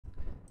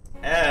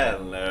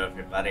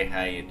everybody,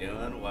 how you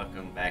doing?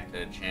 Welcome back to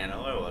the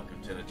channel, or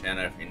welcome to the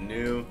channel if you're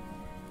new.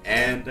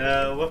 And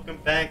welcome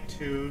back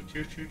to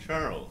Choo Choo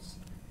Charles.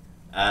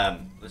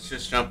 Let's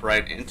just jump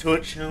right into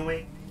it, shall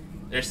we?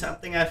 There's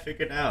something I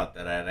figured out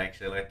that I'd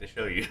actually like to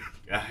show you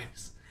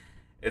guys.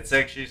 It's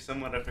actually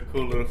somewhat of a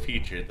cool little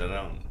feature that I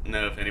don't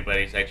know if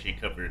anybody's actually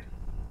covered.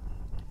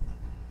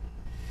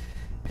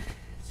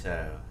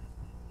 So,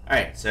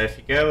 alright, so if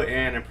you go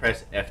in and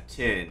press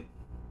F10,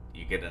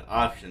 you get an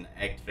option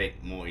to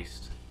activate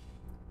moist.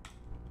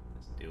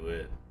 Let's do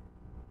it.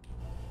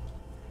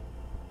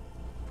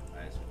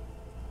 Nice.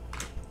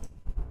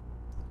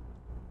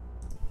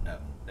 Oh,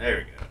 there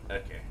we go.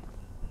 Okay.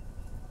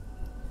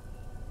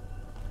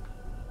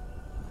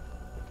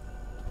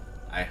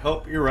 I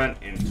hope you run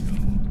into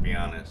them, to be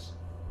honest.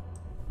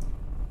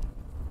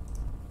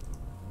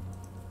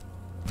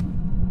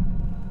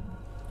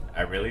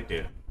 I really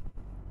do.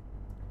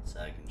 So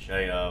I can show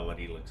y'all what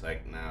he looks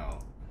like now.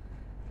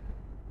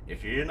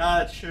 If you're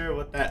not sure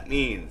what that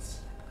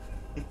means,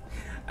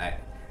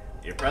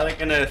 you're probably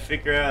gonna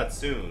figure out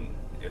soon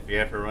if you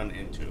ever run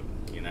into him,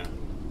 you know?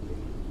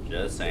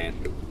 Just saying.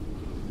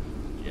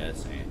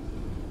 Just saying.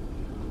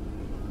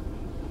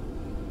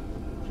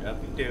 Hope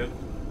you do.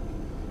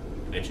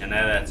 Which I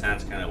know that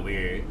sounds kind of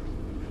weird.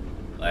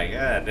 Like,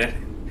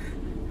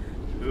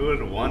 who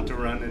would want to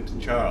run into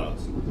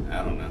Charles?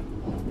 I don't know.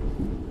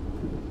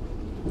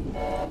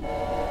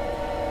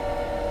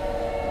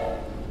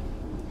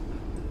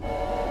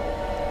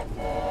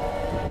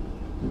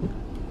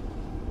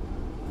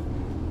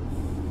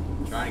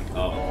 Try and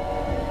call him.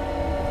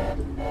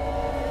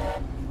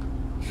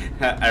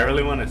 I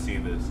really want to see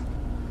this.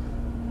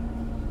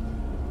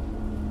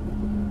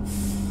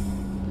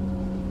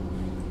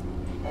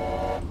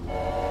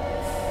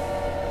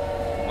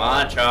 Come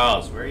on,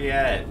 Charles, where you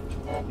at?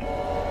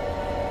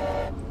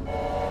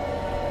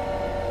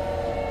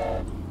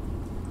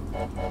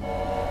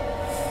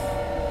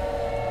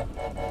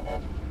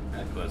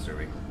 How close are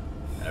we?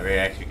 Are we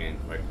actually getting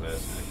quite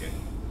close? Okay.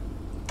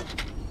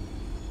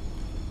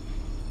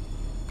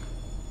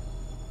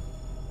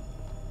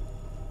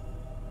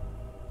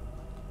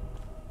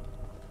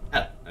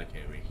 Oh,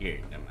 okay, we're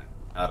here. Never mind.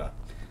 Hold on.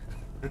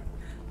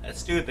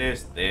 Let's do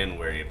this, then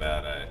worry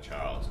about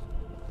Charles.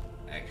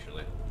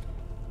 Actually.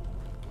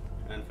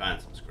 Try and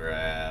find some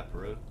scrap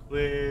real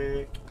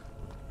quick.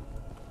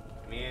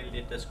 Come here,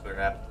 little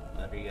scrap.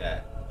 What do you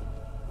got?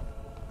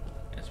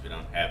 Guess we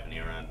don't have any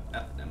around.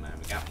 Oh, never mind,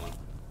 we got one.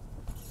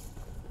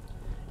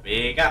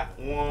 We got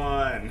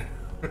one!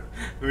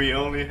 We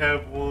only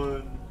have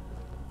one.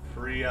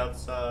 Free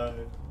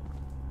outside.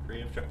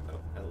 Free of charge. Oh,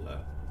 hello.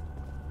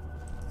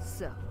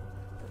 So,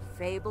 the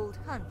fabled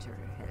hunter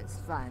has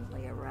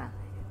finally arrived.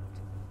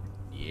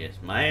 Yes,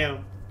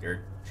 ma'am.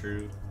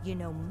 Gertrude. You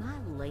know, my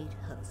late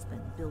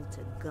husband built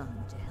a gun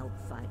to help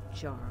fight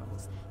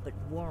Charles, but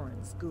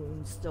Warren's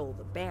goons stole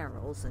the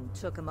barrels and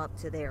took him up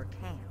to their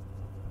camp.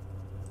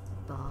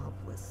 Bob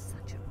was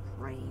such a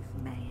brave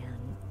man.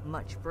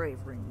 Much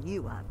braver than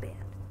you, I bet.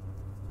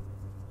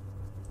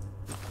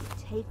 If you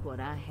take what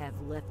I have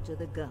left of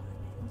the gun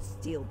and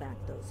steal back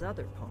those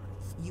other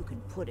parts, you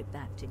can put it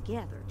back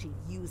together to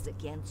use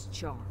against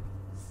Charles.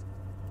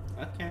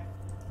 Okay.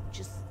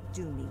 Just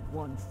do me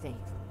one favor,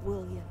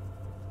 will you?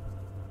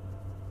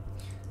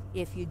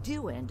 If you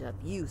do end up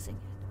using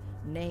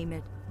it, name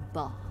it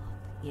Bob,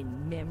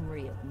 in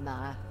memory of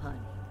my honey.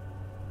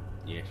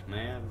 Yes,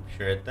 ma'am.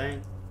 Sure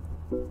thing.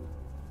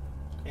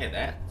 Hey,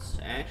 that's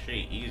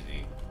actually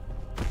easy.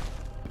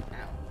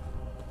 Ow.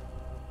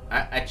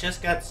 I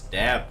just got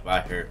stabbed by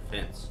her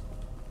fence.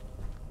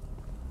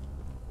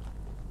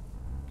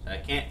 So I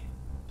can't...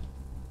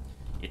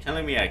 You're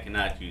telling me I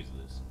cannot use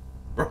this.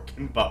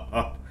 Broken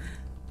Bob.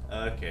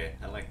 Okay,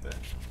 I like that.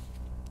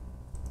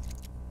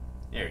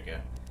 There we go.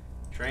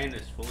 Train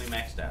is fully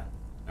maxed out.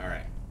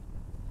 Alright.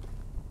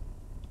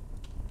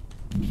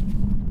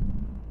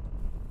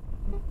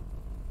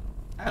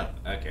 Oh,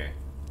 okay.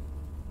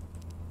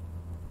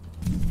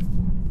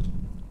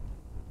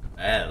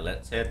 Well,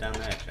 let's head down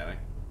there, shall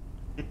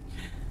we?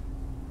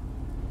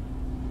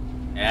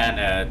 Yeah,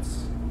 no,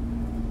 it's...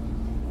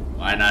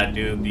 Why not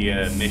do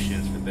the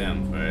missions for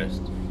them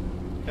first?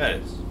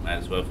 Because, might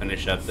as well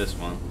finish up this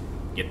one.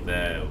 Get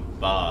the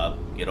Bob,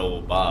 get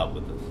old Bob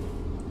with us.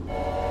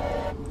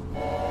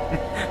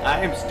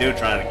 I am still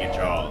trying to get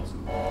Charles.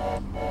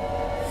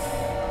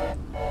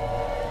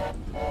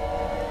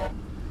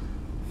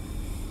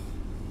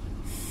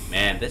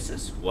 Man, this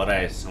is what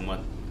I somewhat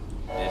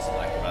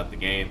dislike about the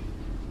game.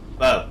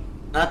 Well,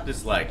 not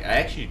dislike. I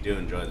actually do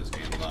enjoy this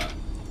game a lot.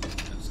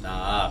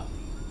 Stop.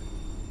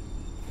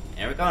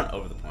 And we're going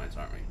over the points,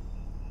 aren't we?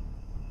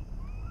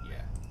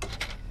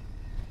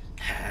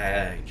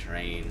 Yeah.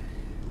 Train.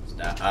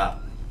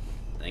 Stop.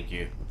 Thank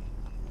you.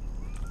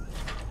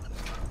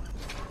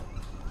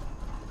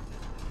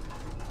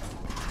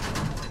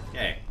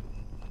 Okay.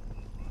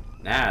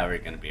 Now we're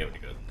gonna be able to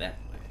go that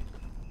way.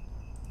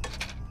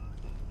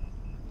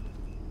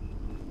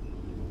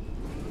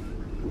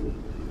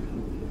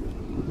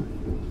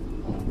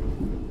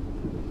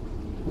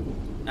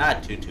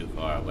 Not too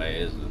far away,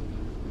 is it?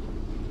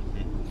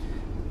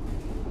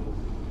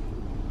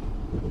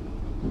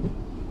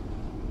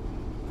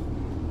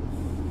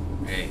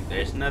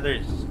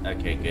 another.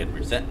 Okay, good.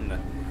 We're setting the.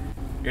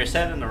 You're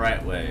set in the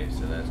right way,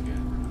 so that's good.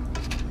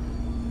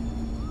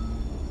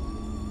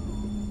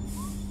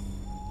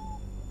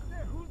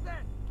 There, who's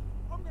that?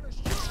 I'm gonna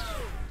shoot you.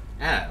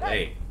 Ah, Hey,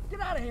 wait.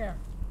 get out of here.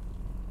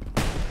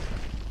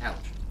 Ouch.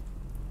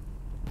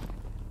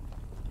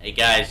 Hey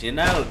guys, you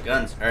know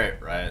guns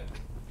hurt, right?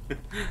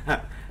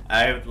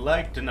 I would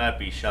like to not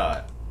be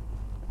shot.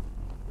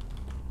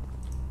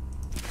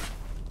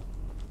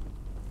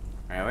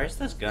 Alright, where's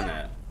this gun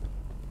at?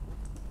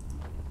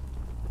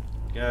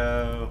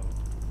 Go.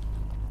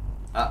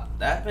 Ah,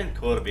 that'd been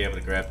cool to be able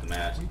to grab the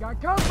mask. We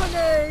got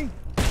company.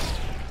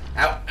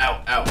 Ow,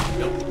 ow, ow.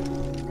 Go.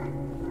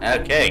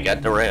 Okay,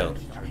 got derailed.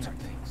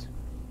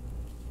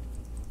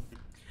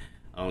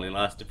 Only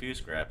lost a few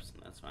scraps,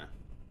 that's fine.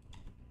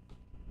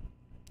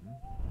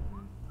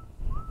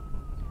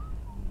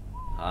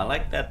 I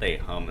like that they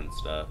hum and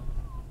stuff.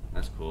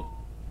 That's cool.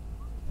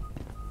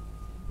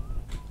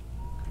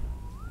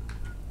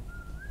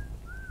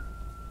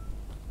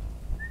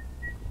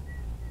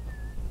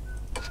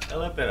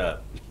 Fill it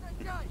up.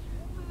 That guy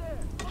over there.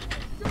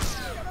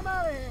 Get him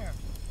out of here.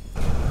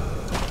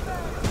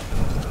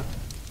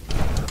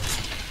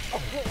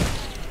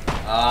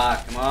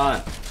 Ah, come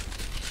on.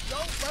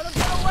 Don't let him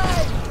get away.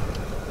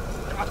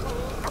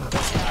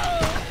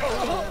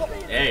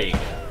 There you go.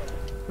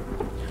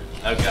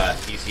 Oh god,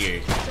 he's here.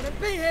 Gonna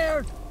be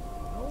here.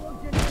 No one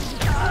can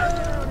get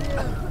around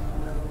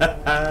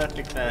here.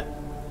 Take that.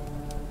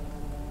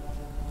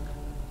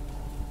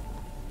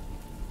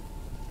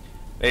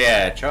 But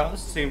yeah,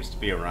 Charles seems to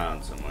be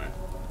around somewhere.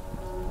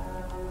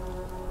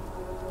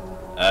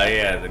 Oh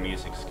yeah, the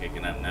music's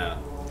kicking up now.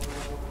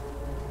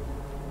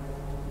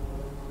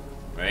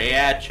 Where you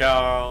at,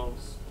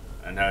 Charles?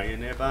 I know you're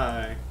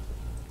nearby.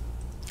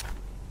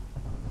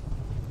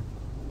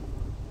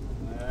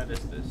 What is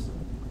this?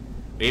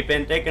 We've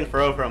been digging for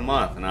over a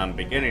month, and I'm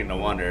beginning to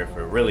wonder if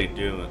we're really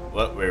doing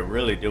what we're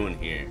really doing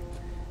here.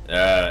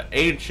 There are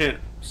ancient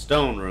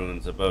stone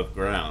ruins above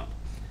ground,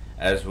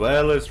 as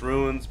well as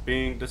ruins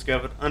being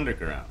discovered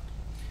underground.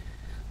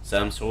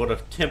 Some sort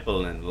of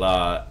temple in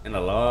a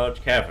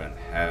large cavern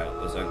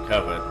was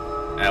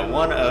uncovered at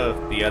one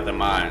of the other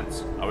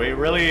mines. Are we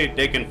really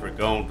digging for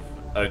gold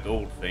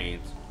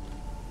veins?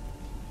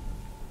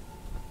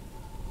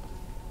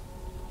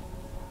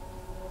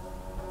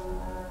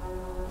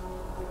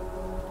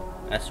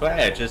 I swear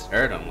I just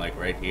heard him, like,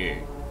 right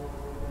here.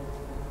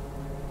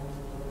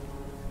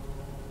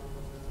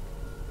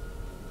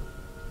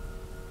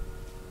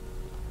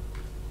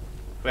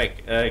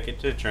 Quick, get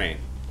to the train.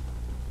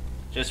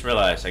 Just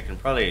realized I can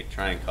probably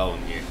try and call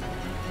him here.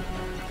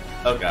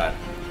 Oh god.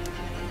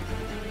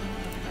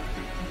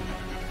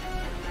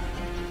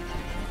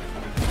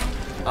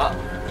 Oh.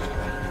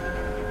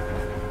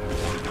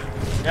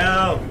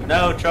 No!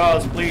 No,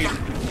 Charles, please!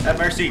 Have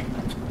mercy!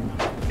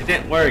 It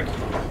didn't work.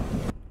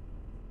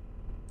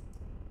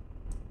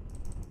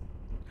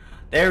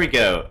 There we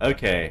go.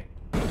 Okay.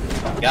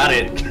 Got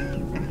it.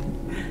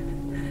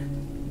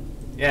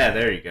 Yeah,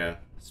 there you go.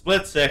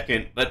 Split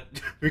second, but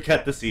we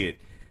got to see it.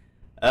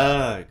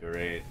 Ah,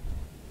 great.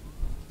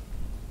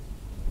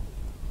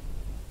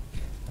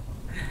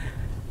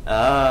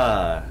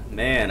 Ah,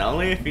 man.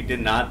 Only if he did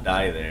not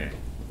die there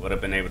would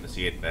have been able to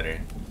see it better.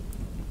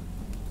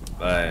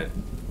 But,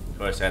 of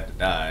course, I had to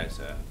die,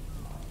 so...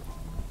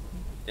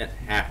 Didn't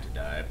have to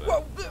die, but...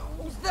 Whoa,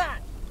 who's that?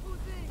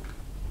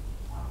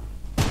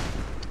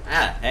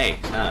 Ah, hey,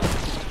 stop.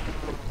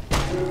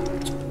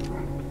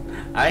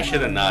 I should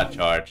have not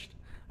charged.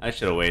 I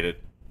should have waited.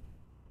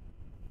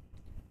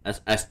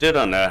 I still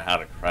don't know how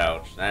to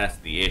crouch. That's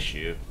the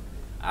issue.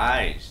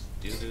 I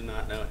still do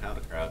not know how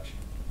to crouch.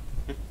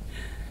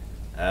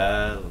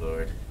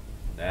 Lord.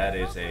 That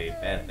is a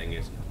bad thing,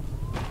 isn't it?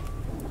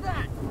 Who's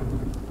that?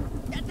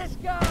 Get this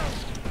guy.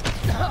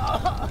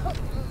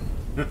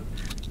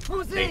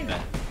 Who's he? Take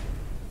that.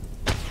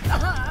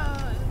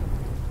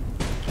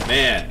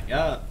 Man,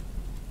 yeah.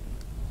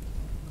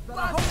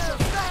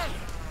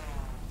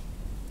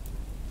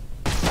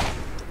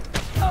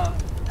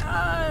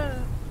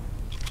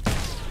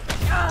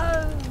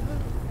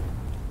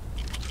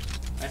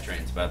 That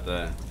train's about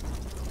to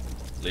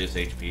lose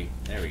HP.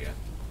 There we go.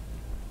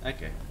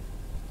 Okay.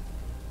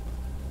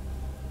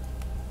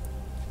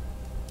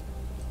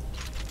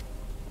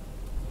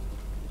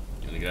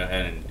 Gonna go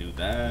ahead and do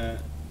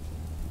that.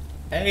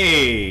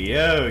 Hey,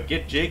 yo,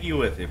 get jiggy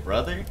with it,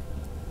 brother.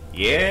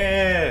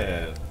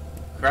 Yeah.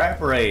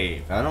 Crap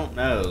rave. I don't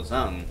know,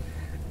 something.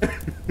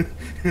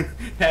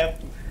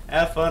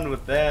 have fun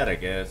with that, I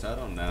guess. I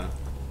don't know.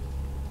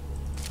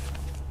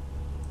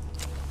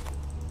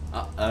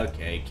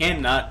 Okay,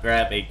 cannot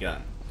grab a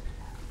gun.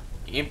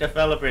 Game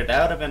developer,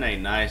 that would have been a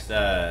nice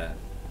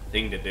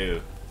thing to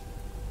do.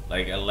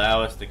 Like,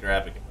 allow us to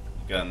grab a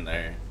gun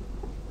there.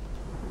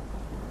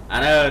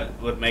 I know it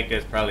would make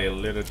us probably a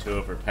little too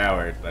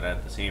overpowered, but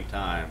at the same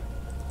time,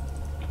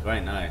 it'd be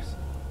quite nice.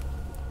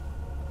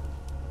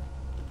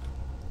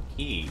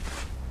 Key.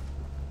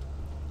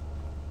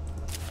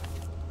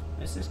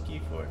 What's this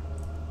key for?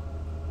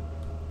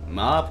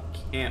 Mob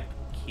camp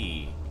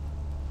key.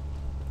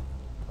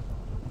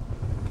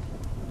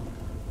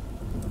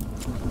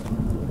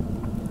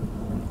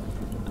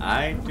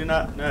 I do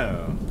not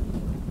know.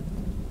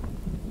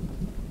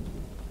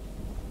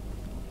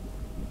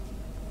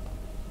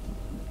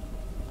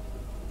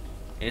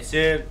 Is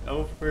it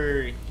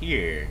over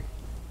here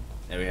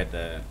that we had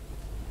to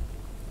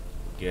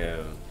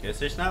go? Because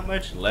there's not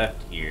much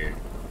left here.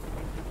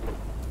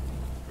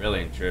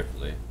 Really and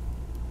truthfully.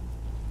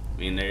 I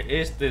mean, there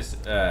is this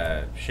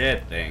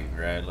shed thing,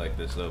 right? Like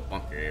this little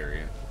bunker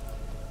area.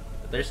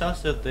 But there's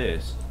also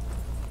this.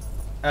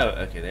 Oh,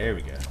 okay, there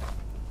we go.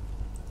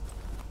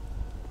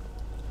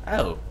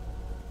 Oh.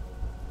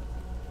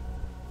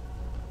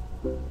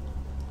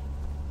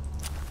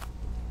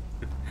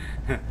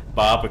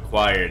 Bob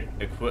acquired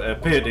a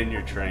pit in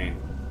your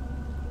train.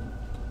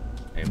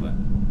 Hey, what?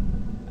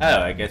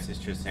 Oh, I guess it's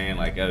just saying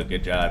like, oh,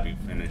 good job, you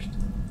finished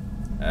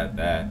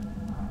that.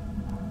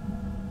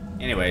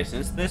 Anyway,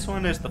 since this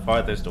one is the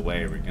farthest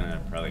away, we're gonna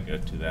probably go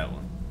to that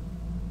one.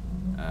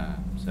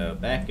 So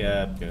back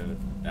up, go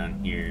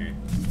down here,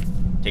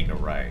 take a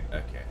right.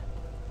 Okay.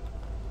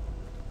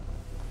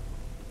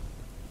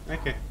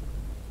 Okay.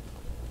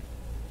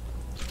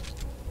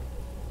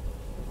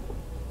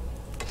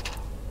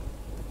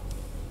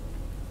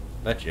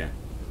 Gotcha.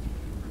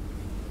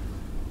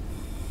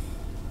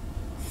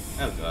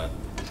 Oh god.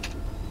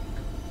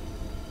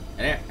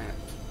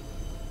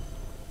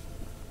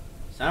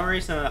 For some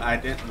reason I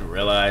didn't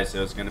realize it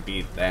was gonna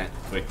be that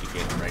quick to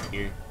get right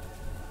here.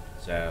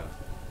 So,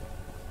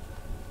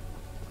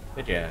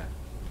 good job.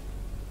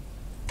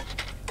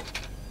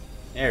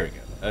 There we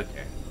go.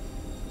 Okay.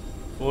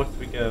 Forth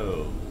we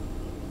go.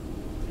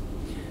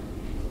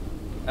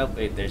 Oh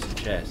wait, there's a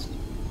chest.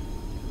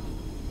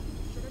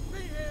 Shouldn't be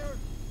here.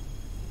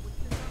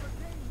 We never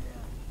came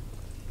here.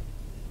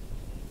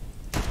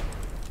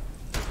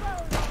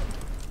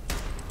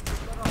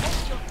 Gotta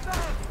hold your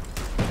fast.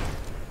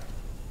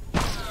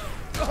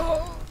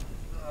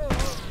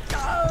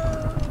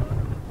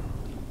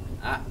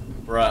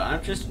 Bruh,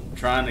 I'm just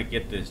trying to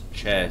get this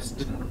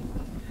chest.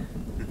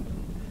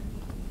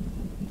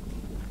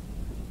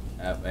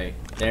 Oh wait,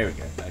 there we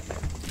go. Okay.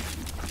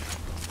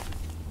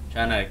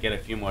 Trying to get a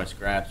few more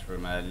scraps for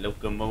my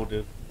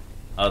locomotive.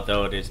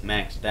 Although it is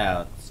maxed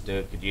out,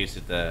 still could use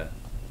it to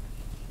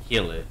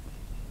heal it.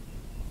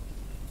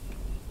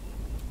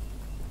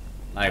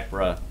 Like,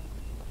 bruh.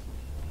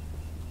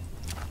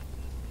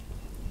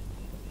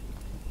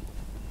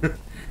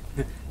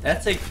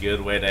 That's a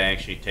good way to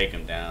actually take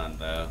him down,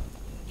 though.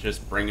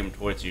 Just bring him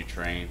towards your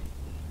train.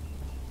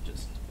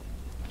 Just...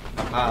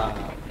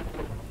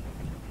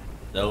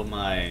 Though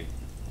my...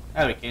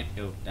 Oh, we can't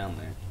go down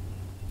there.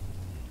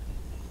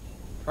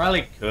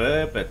 Probably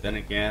could, but then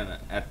again,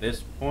 at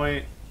this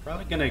point,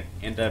 probably gonna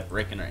end up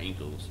breaking our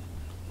ankles.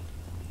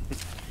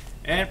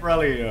 And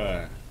probably,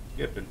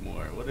 get a bit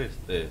more. What is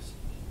this?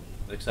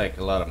 Looks like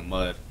a lot of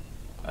mud.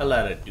 A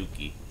lot of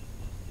dookie.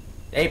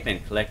 They've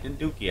been collecting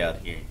dookie out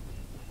here.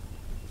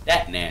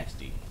 That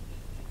nasty.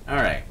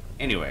 Alright,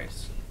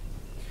 anyways.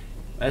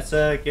 Let's,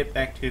 get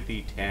back to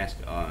the task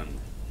on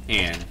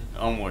hand.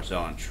 Almost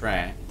on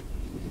track.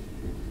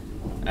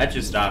 I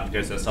just stopped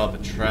because I saw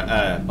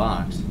the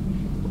box.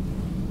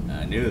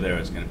 I knew there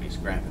was going to be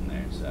scrap in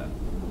there, so.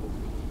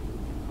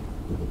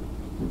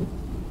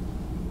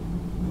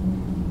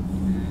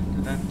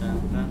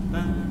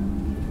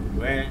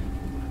 Where?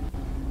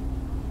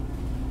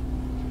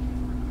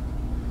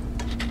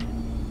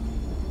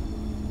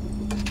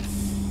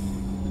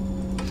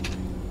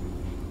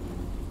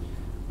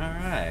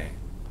 Alright.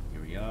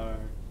 Here we are.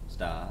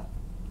 Stop.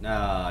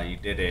 No, you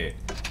did it.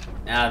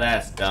 Now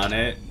that's done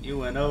it. You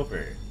went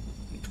over.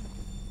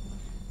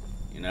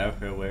 You know,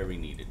 for where we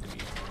needed to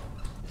be.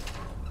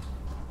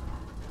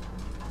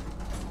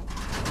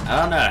 I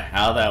don't know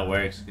how that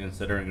works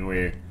considering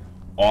we're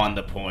on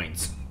the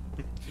points.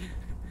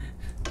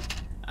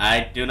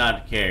 I do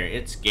not care.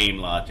 It's game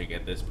logic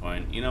at this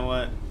point. You know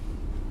what?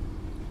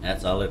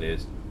 That's all it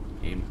is.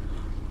 Game.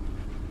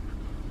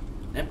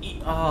 Let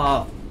me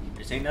off.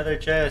 There's another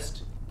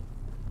chest.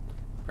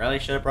 Probably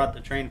should have brought the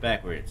train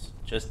backwards.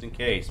 Just in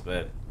case,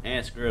 but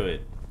screw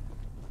it.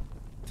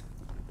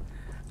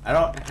 I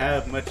don't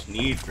have much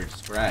need for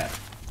scrap.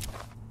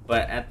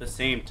 But at the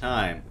same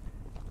time,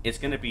 it's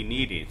gonna be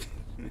needed.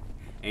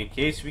 In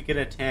case we get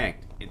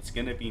attacked, it's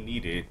gonna be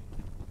needed.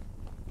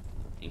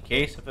 In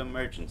case of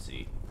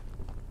emergency.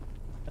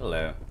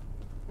 Hello.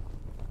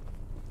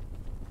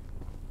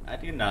 I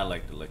do not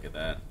like the look of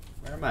that.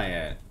 Where am I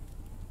at?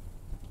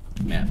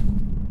 Map.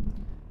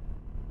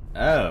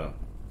 Oh.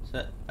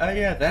 So, oh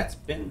yeah, that's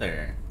been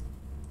there.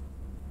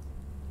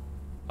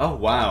 Oh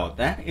wow,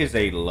 that is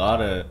a lot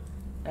of...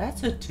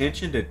 That's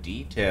attention to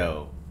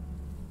detail.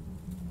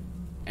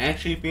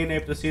 Actually being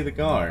able to see the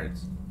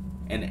guards.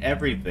 And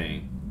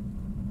everything.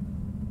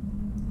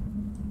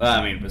 Well,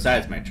 I mean,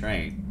 besides my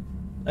train.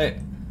 Look,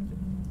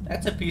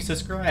 that's a piece of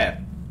scrap.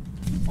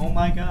 Oh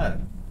my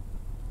god.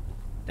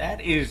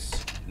 That is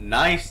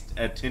nice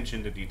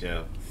attention to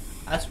detail.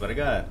 I swear to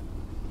god.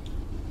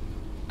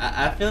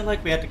 I feel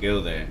like we have to go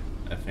there,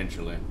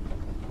 eventually.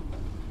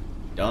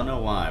 Don't know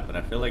why, but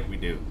I feel like we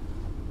do.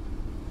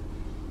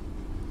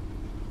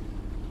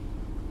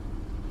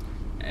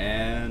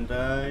 And And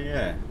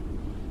yeah.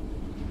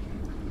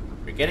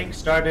 We're getting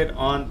started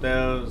on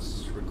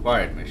those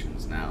required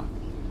missions now.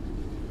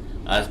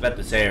 I was about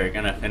to say we're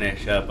gonna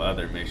finish up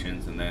other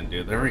missions and then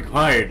do the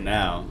required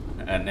now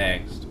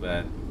next,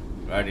 but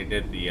we already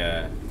did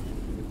the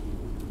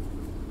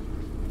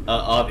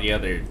all the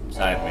other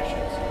side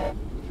missions.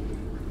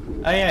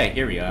 Oh yeah,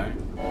 here we are.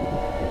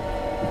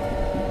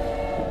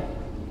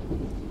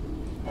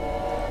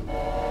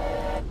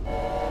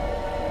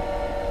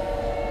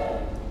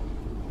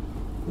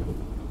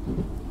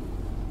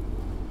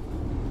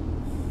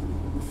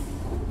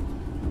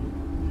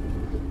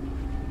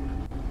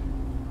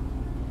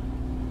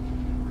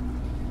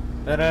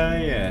 But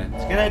yeah,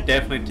 it's gonna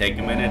definitely take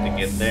a minute to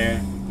get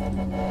there.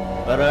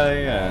 But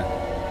yeah,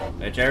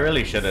 which I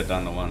really should have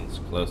done the ones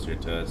closer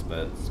to us,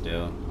 but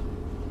still.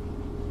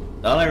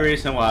 The only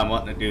reason why I'm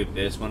wanting to do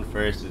this one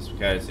first is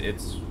because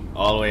it's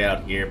all the way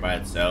out here by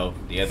itself.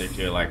 The other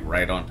two are like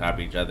right on top of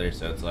each other,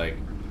 so it's like,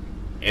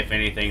 if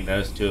anything,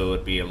 those two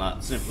would be a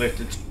lot simpler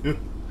to do.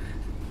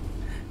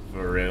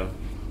 For real.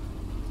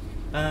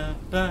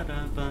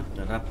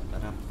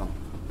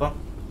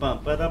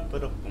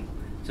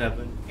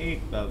 7,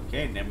 8,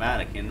 okay, never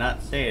mind, I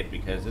cannot say it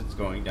because it's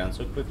going down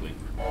so quickly.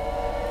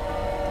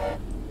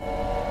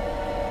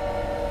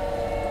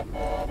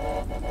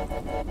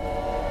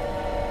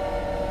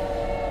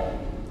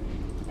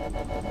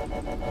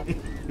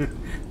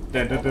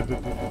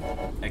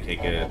 Okay,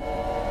 good.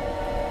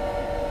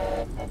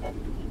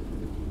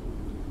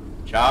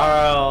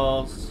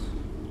 Charles!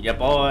 Ya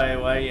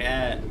boy, where you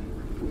at?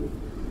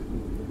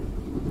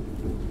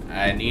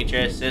 I need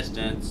your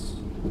assistance.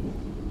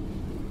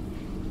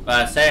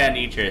 Well, I say I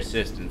need your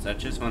assistance. I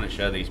just want to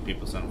show these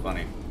people something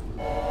funny.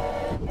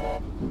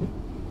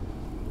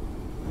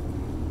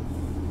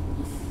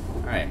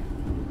 Alright.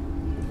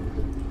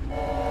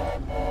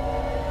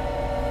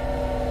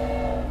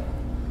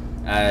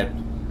 I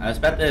was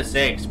about to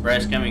say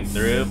express coming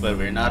through, but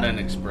we're not an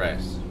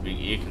express.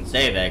 You can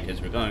say that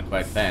because we're going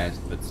quite fast,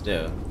 but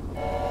still.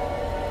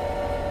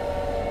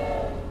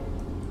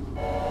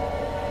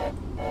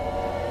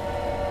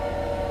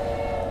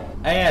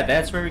 Oh yeah,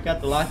 that's where we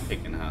got the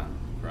lockpicking, huh?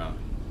 From.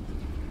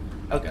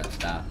 Oh god,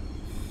 stop.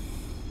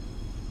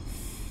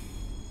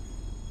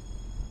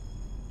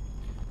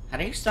 How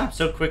do you stop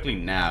so quickly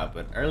now?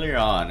 But earlier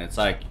on, it's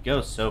like, you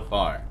go so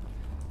far.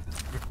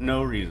 For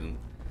no reason.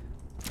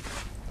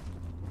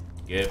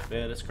 Good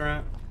bit of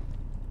scrap.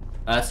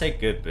 I say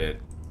good bit.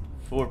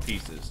 4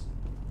 pieces.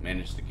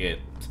 Managed to get.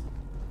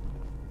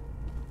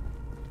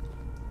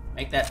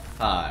 Make that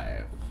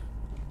 5.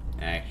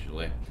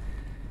 Actually.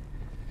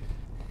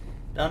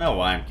 Don't know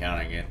why I'm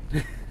counting it.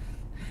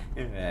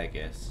 I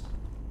guess.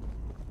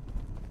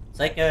 It's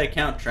like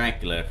Count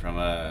Dracula from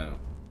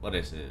what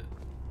is it?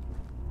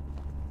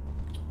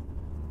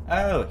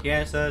 Oh, he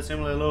has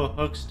similar little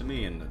hooks to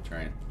me in the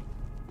train.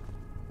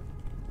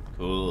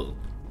 Cool.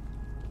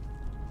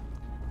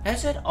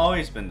 Has it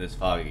always been this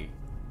foggy?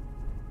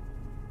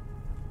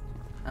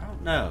 I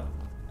don't know.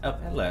 Oh,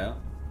 hello.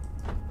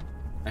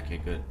 Okay,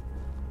 good.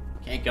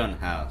 Can't go in the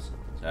house,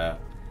 so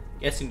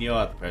guessing you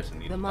are the person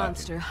needing The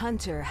monster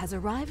hunter has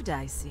arrived,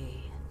 I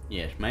see.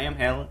 Yes, ma'am,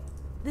 Helen.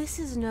 This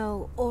is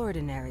no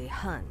ordinary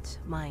hunt,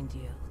 mind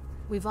you.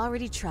 We've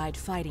already tried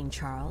fighting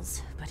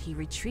Charles, but he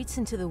retreats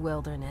into the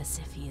wilderness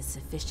if he is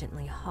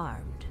sufficiently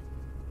harmed.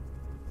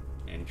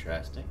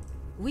 Interesting.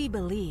 We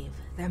believe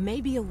there may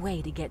be a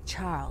way to get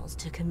Charles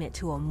to commit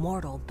to a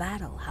mortal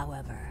battle,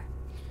 however.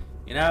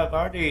 You know,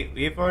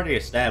 we've already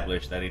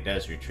established that he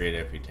does retreat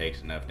if he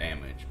takes enough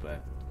damage,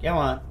 but go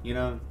on, you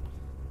know,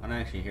 I don't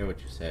actually hear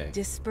what you say.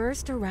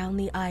 Dispersed around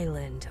the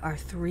island are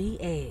 3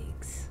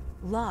 eggs,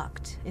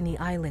 locked in the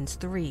island's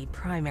 3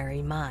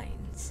 primary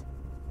mines.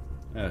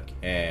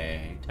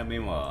 Okay, tell me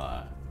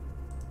more.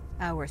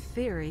 Our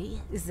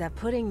theory is that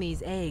putting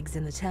these eggs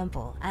in the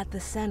temple at the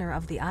center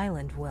of the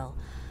island will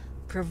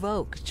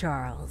provoke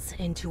Charles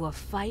into a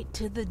fight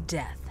to the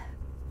death.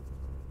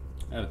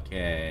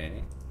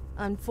 Okay.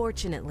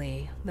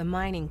 Unfortunately, the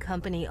mining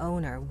company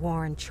owner,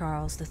 Warren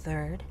Charles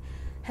III,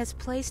 has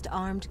placed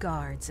armed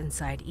guards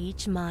inside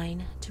each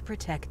mine to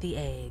protect the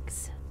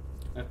eggs.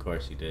 Of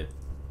course he did.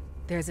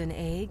 There's an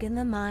egg in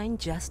the mine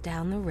just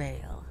down the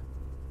rail.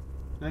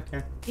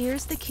 Okay.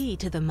 Here's the key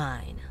to the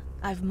mine.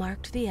 I've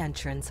marked the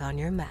entrance on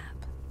your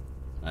map.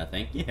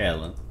 Thank you,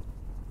 Helen.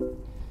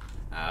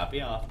 I'll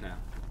be off now.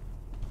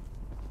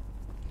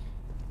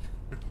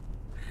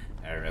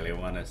 I really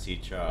want to see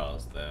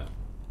Charles, though.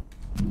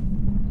 Oh,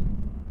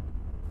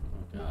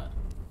 God.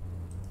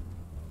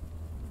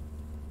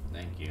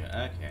 Thank you.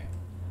 Okay.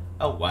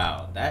 Oh,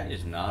 wow. That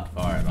is not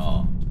far at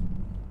all.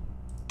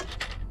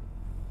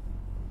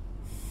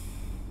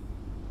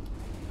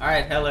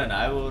 Alright, Helen,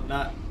 I will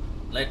not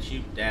let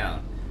you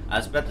down. I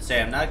was about to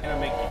say, I'm not going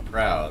to make you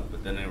proud,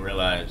 but then I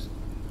realized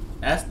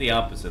that's the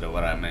opposite of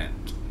what I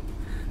meant.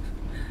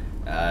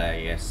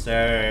 Yes,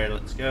 sir.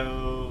 Let's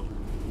go.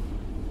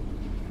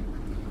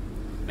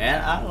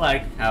 Man, I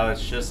like how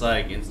it's just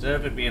like, instead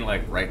of it being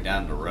like right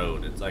down the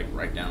road, it's like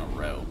right down a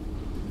row.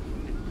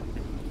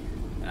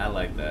 I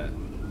like that.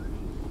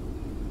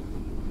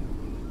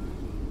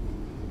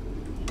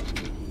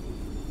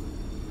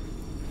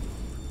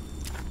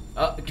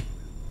 Oh.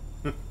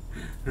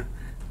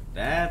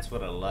 That's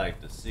what I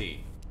like to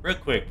see. Real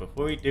quick,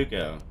 before we do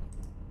go.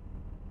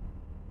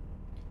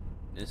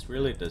 This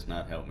really does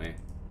not help me.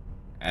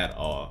 At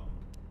all.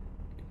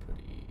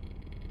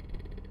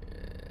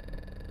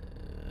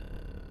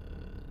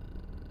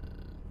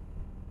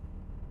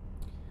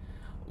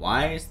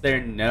 Why is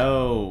there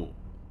no...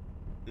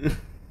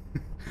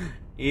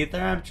 Either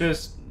I'm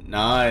just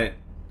not...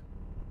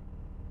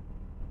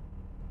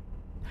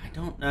 I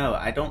don't know.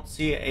 I don't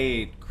see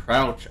a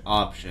crouch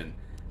option.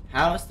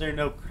 How is there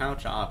no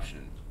crouch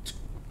option?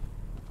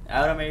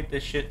 That would have made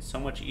this shit so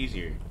much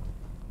easier.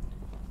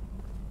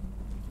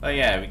 But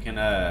yeah, we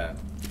can,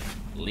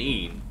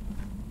 lean.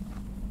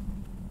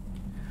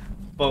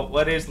 But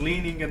what is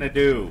leaning gonna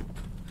do?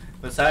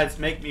 Besides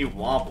make me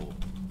wobble.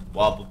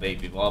 Wobble,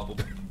 baby, wobble.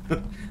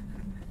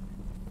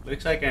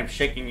 Looks like I'm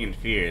shaking in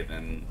fear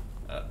than,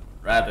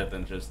 rather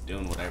than just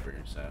doing whatever,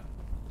 so.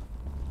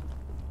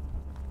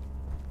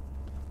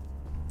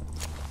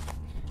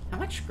 How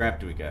much scrap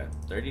do we got?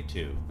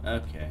 32.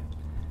 Okay.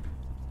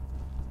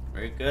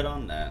 Very good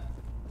on that.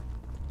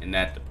 In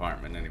that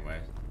department,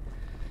 anyways.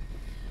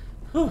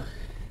 Whew.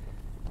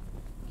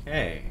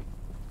 Okay.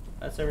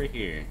 That's over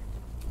here.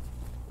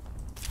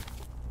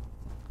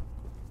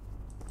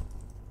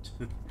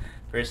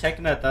 For a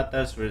second I thought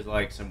those was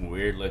like some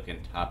weird looking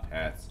top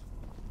hats.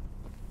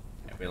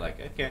 I'd be like,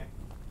 okay.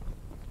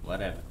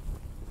 Whatever.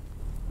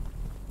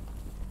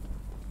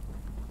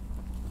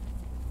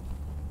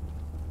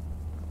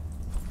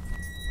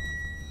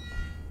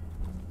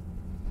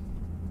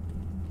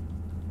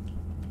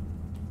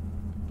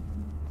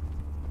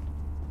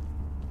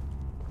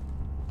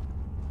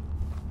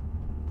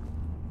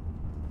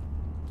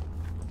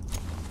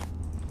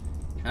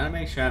 Trying to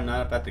make sure I'm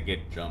not about to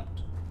get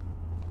jumped.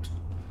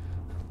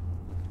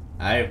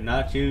 I have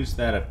not used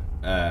that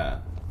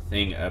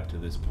thing up to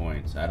this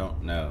point, so I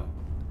don't know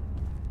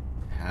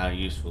how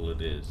useful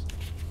it is.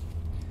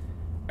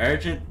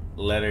 Urgent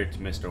letter to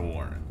Mr.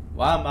 Warren.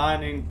 While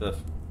mining the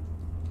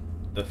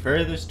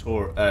furthest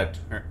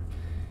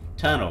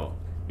tunnel,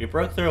 we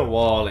broke through a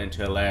wall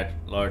into a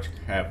large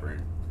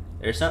cavern.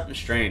 There's something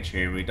strange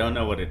here, and we don't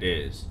know what it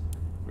is.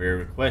 We're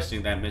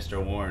requesting that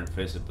Mr. Warren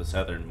visit the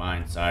southern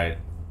mine site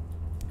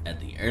at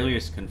the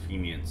earliest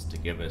convenience to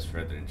give us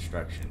further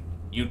instruction.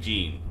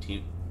 Eugene.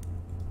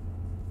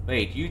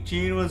 Wait,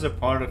 Eugene was a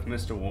part of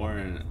Mr.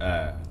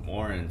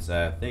 Warren's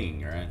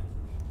thing, right?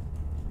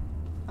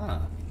 Huh,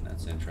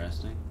 that's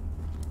interesting.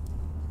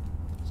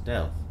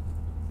 Stealth.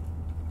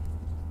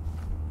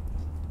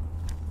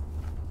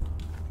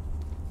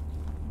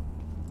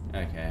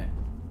 Okay.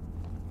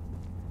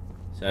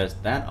 So is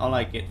that all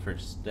I get for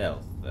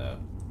stealth, though?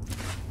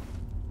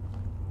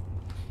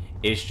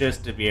 It's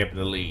just to be able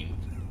to lean.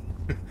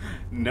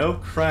 No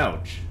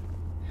crouch.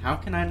 How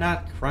can I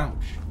not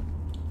crouch?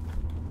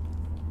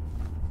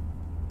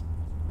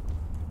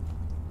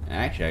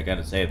 Actually, I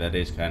gotta say, that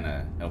is kind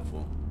of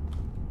helpful.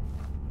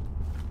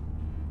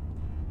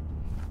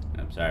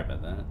 I'm sorry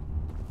about that.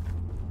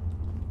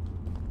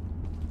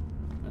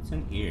 What's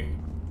in here?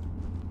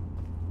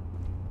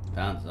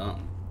 Found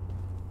something.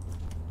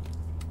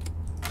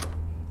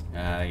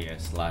 Ah,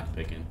 yes, lock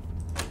picking.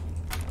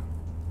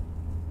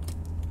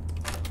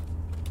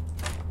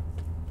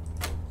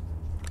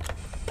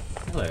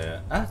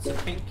 Hello. Ah, it's a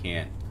paint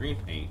can. Green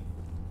paint.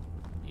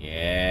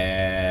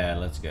 Yeah,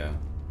 let's go.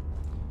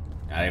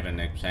 Not even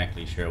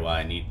exactly sure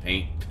why I need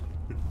paint.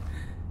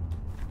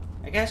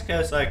 I guess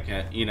because, like,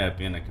 you know,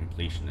 being a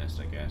completionist,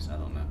 I guess. I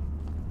don't know.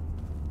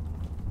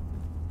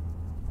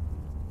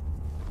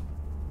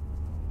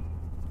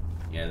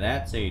 Yeah,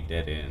 that's a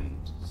dead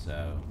end,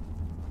 so...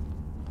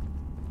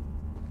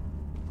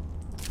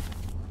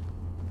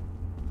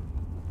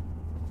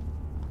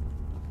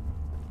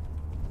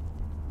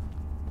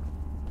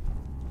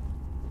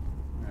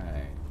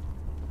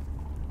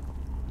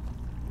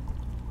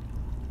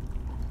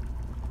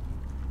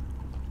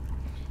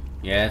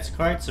 Yeah, it's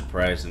quite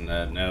surprising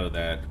to know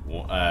that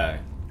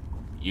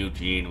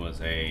Eugene was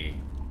a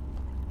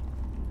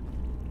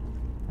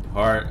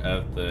part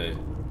of the...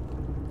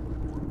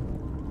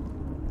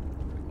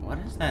 What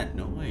is that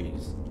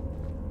noise?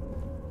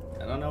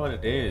 I don't know what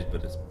it is,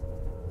 but it's...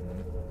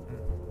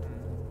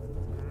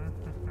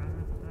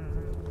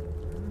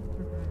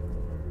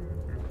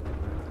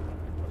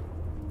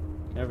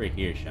 Over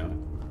here,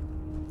 Sean.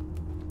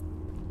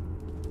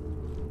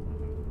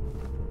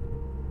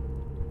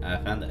 I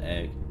found the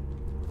egg.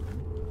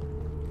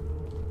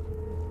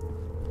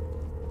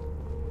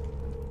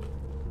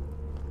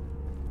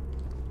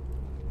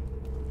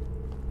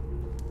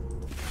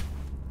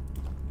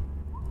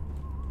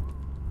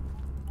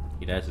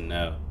 He doesn't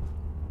know.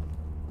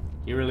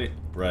 He really...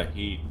 Bruh,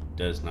 he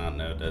does not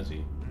know, does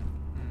he?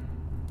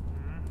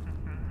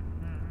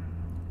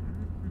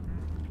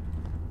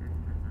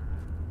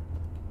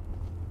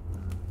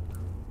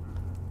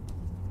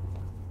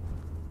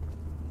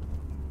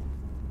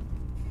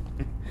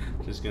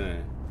 Just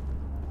gonna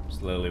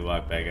slowly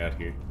walk back out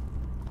here.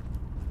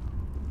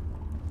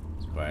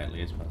 As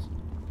quietly as possible.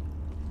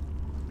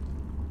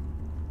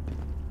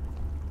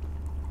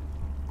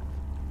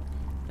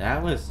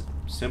 That was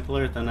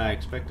simpler than I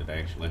expected,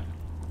 actually.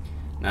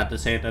 Not to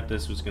say that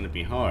this was going to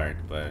be hard,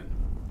 but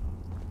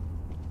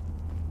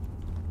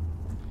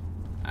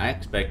I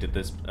expected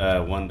this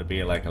one to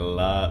be like a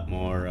lot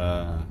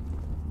more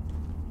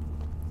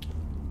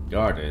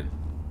guarded.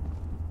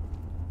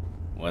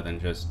 More than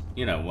just,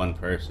 you know, one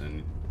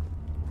person.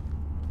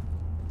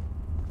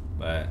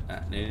 But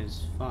that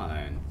is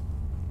fine.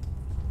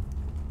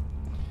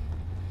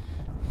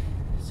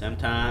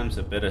 Sometimes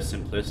a bit of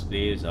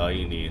simplicity is all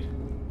you need.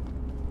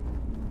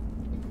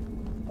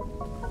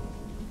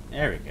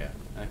 There we go.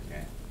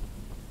 Okay.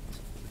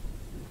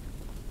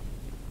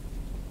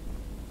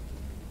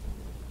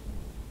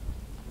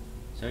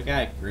 So I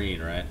got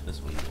green, right? This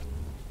one.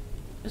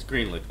 What's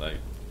green look like?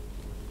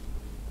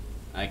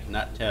 I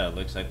cannot tell. It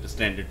looks like the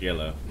standard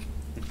yellow.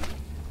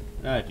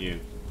 Not you.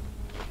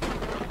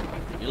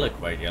 You look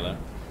quite yellow.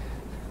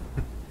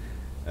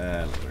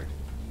 Lord.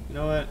 You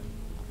know what?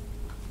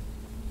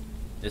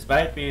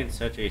 Despite being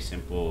such a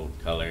simple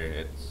color,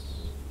 it's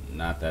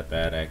not that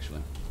bad,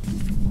 actually.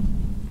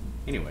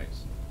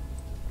 Anyways.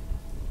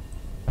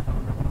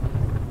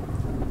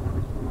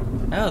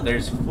 Oh,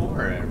 there's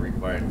 4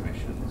 required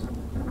missions.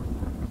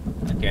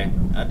 Okay,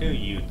 I'll do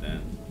you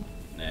then.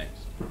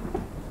 Next.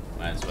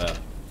 Might as well.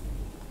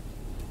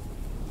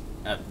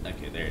 Oh,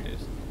 okay, there it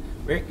is.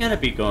 We're gonna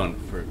be going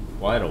for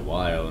quite a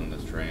while in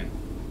this train.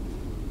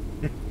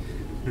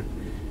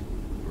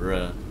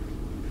 Bruh.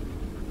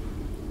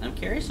 I'm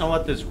curious on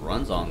what this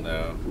runs on,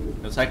 though.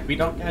 It's like we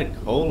don't got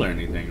coal or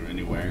anything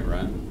anywhere,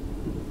 right?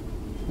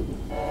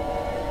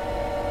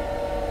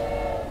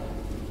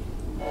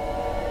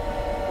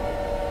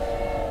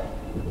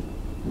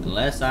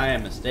 Unless I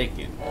am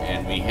mistaken,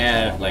 and we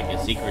have like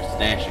a secret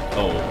stash of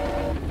coal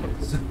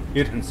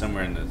hidden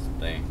somewhere in this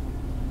thing.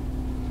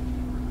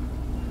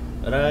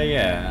 But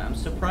yeah, I'm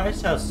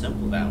surprised how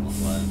simple that one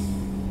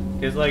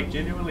was. Cause like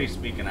genuinely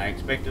speaking, I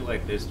expected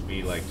like this to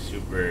be like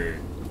super,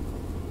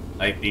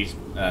 like these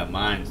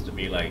mines to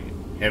be like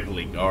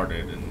heavily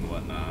guarded and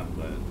whatnot,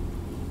 but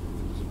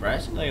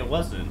surprisingly it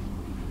wasn't.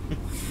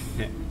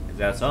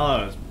 As I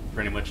saw, it was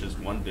pretty much just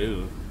one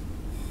dude.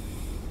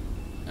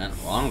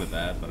 Nothing wrong with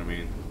that, but I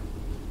mean,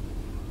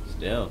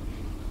 still,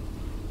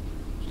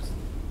 just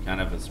kind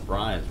of a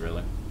surprise,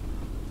 really.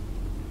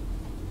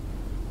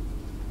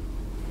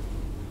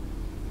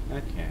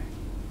 Okay.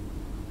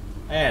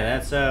 Yeah,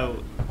 that's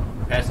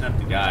passing up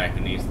the guy who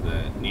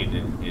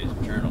needed his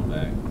journal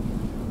back.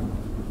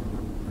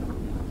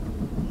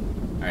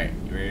 Alright,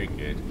 very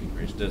good.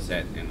 We're still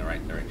set in the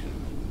right direction.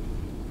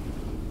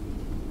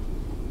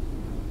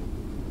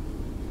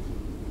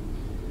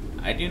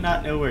 I do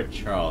not know where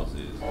Charles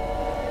is.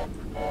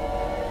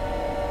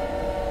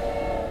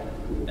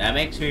 That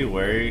makes me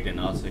worried and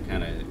also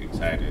kind of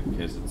excited,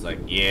 because it's like,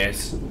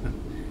 yes,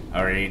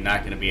 are we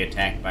not going to be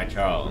attacked by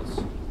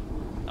Charles?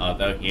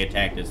 Although he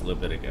attacked us a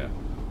little bit ago.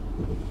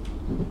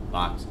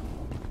 Box.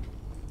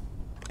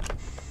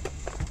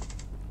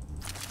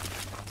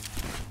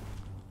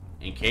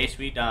 In case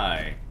we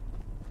die,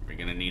 we're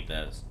gonna need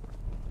those.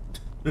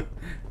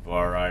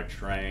 For our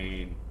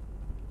train.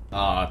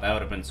 Oh, that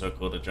would have been so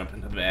cool to jump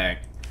in the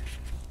back.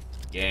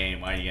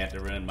 Game, why you have to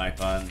ruin my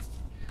fun?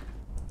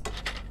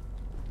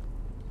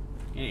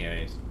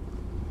 Anyways.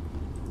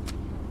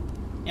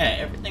 Yeah,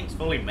 everything's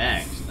fully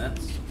maxed.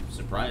 That's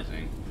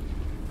surprising.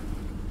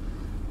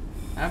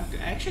 I'm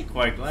actually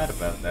quite glad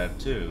about that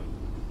too,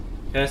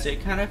 because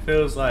it kind of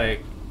feels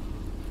like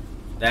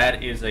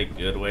that is a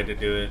good way to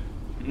do it.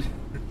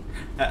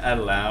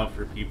 Allow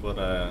for people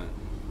to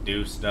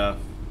do stuff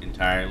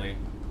entirely.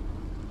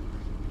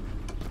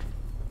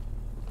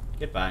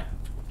 Goodbye,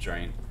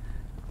 train.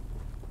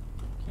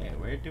 Okay,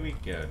 where do we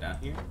go? Down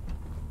here?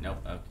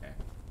 Nope, okay.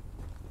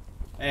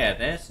 Yeah,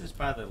 this is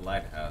by the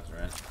lighthouse,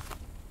 right?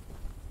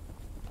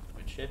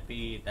 Which should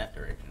be that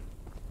direction.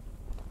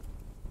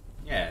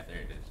 Yeah,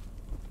 there it is.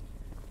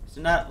 It's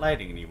not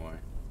lighting anymore.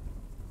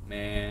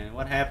 Man,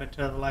 what happened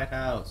to the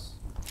lighthouse?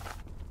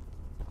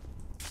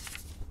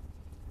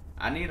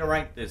 I need to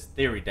write this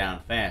theory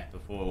down fast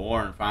before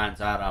Warren finds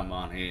out I'm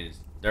on his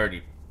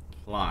dirty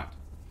plot.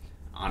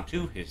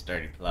 Onto his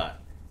dirty plot.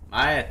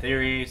 My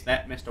theory is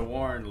that Mr.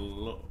 Warren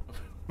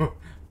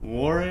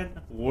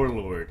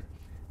Warlord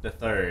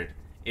III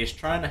is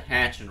trying to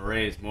hatch and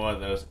raise more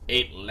of those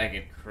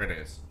 8-legged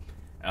critters.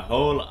 A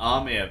whole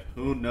army of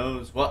who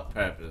knows what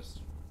purpose.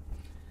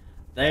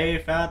 They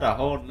found a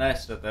whole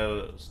nest of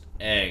those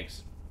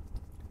eggs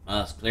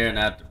whilst clearing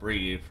out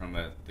debris from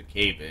the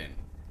cave-in.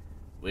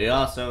 We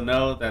also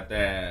know that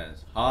they're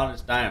as hard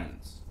as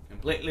diamonds,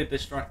 completely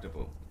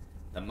destructible.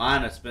 The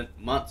miners spent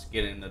months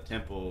getting the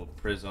temple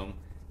prism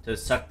to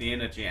suck the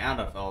energy out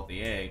of all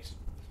the eggs.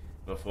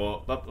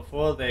 But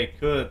before they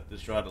could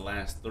destroy the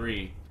last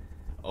 3,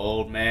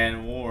 old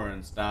man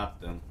Warren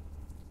stopped them.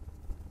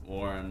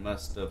 Warren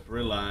must have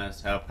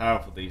realized how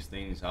powerful these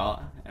things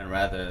are, and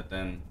rather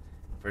than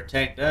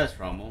protect us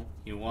from them,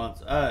 he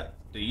wants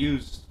to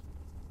use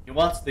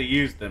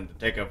them to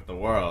take over the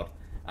world.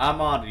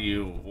 I'm on to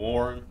you,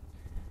 Warren.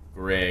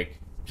 Greg.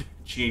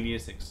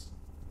 Genius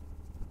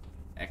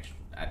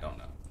I don't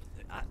know.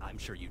 I'm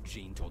sure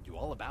Eugene told you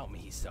all about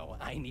me, so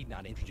I need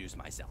not introduce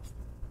myself.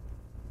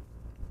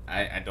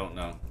 I don't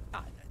know.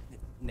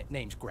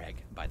 Name's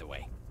Greg, by the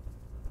way.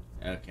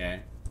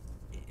 Okay.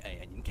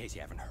 In case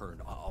you haven't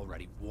heard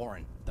already,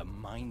 Warren, the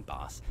mine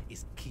boss,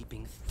 is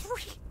keeping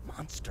 3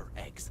 monster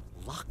eggs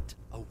locked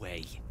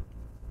away.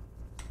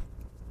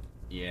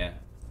 Yeah.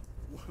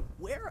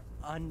 We're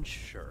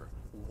unsure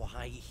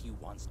why he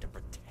wants to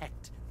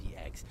protect the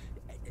eggs.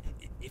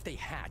 If they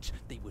hatch,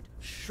 they would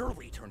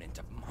surely turn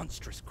into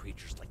monstrous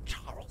creatures like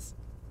Charles.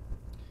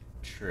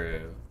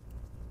 True.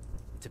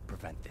 To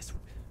prevent this,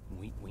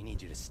 we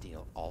need you to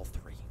steal all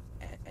 3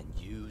 and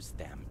use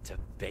them to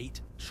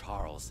bait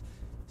Charles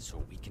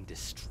so we can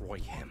destroy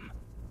him.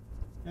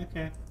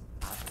 Okay.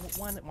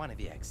 One of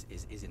the eggs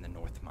is in the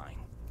north mine.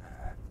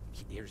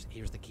 Here's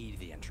the key to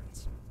the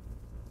entrance.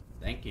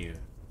 Thank you.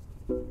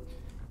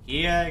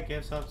 He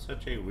gives off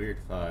such a weird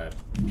vibe.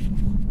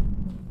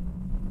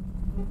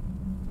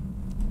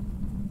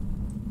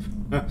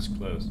 That was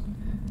close.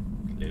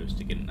 Close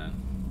to getting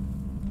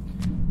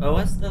done. Well,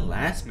 what's the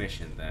last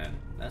mission then?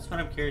 That's what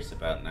I'm curious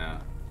about now.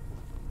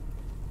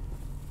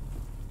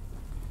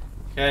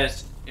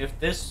 Because if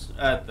this,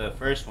 the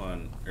first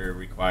one, or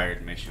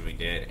required mission we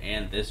did,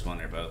 and this one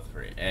are both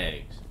for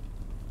eggs,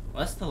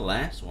 what's the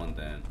last one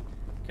then?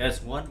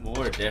 Because one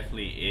more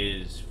definitely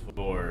is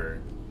for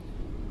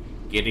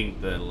getting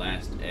the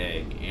last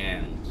egg,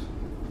 and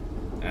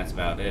that's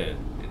about it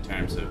in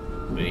terms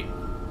of bait.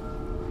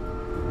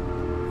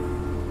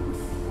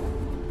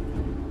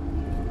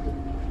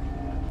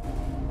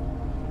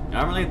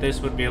 Normally this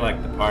would be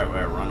like the part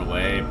where I run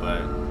away,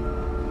 but...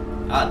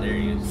 Ah, there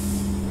he is.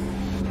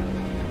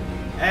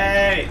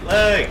 Hey,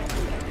 look!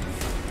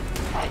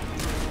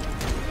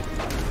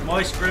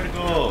 Moist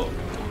critical!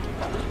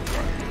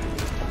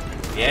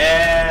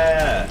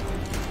 Yeah!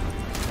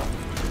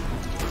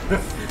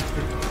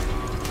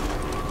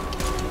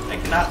 I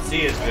cannot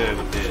see as good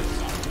with this.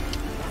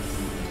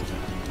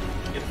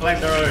 Get the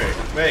flamethrower,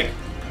 quick!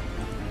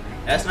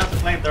 That's not the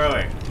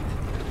flamethrower.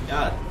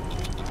 God.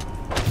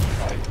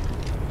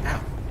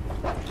 Ow.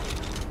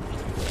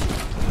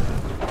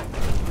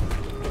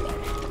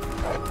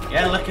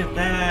 Yeah, look at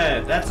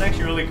that! That's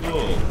actually really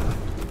cool.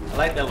 I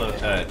like that little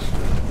touch.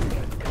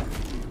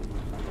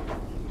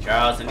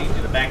 Charles, I need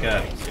you to back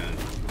up soon,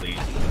 please.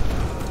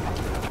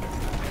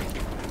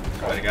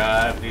 Swear to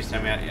God, please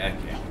tell me out. Yeah,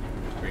 okay.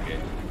 We're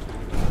good.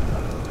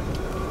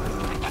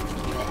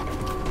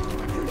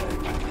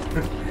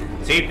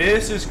 See,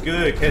 this is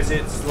good because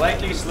it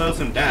slightly slows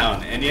him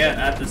down, and yet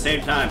at the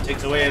same time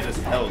takes away his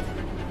health.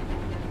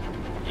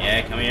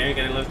 Yeah, come here,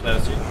 get a little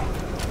closer.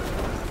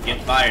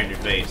 Get fire in your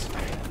face.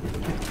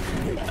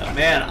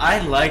 Man, I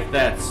like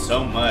that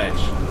so much.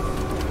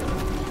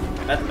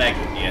 That's back.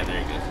 Yeah,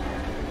 there it goes.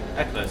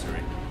 That close,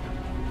 right?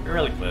 You're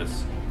really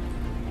close.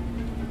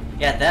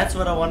 Yeah, that's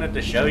what I wanted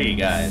to show you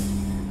guys.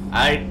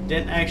 I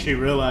didn't actually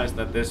realize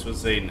that this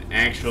was an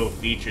actual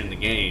feature in the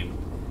game.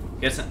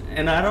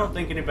 And I don't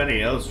think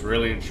anybody else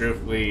really and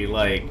truthfully,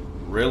 like,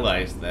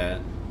 realized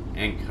that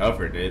and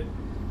covered it.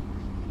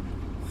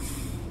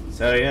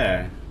 So,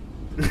 yeah.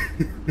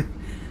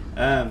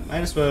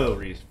 Might as well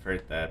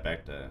revert that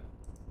back to...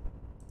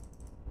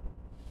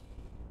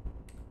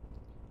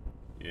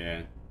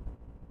 Yeah.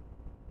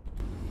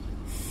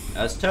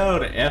 I was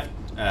told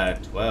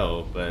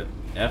F12, but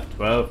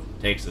F12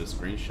 takes a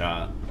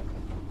screenshot.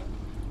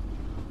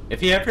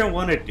 If you ever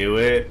want to do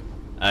it,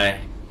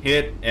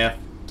 hit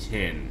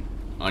F10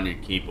 on your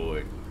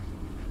keyboard,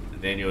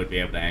 and then you would be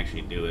able to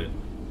actually do it.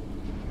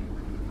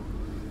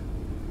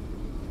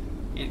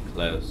 Get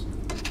close.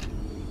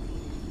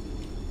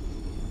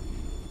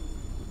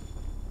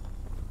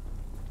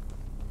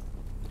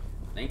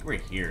 I think we're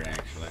here,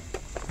 actually.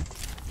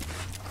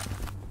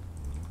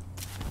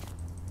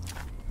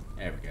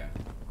 There we go.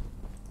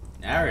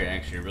 Now we're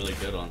actually really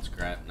good on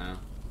scrap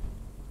now.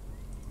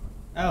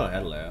 Oh,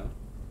 hello.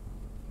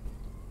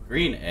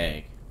 Green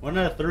egg. One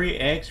of the 3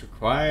 eggs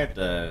required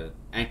to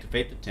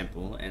activate the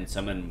temple and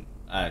summon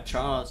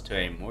Charles to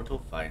a mortal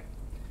fight.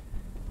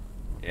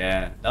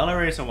 Yeah, the only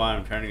reason why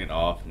I'm turning it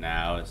off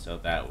now is so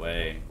that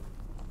way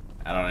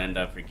I don't end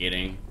up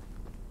forgetting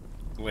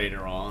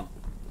later on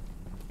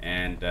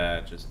and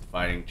just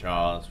fighting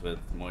Charles with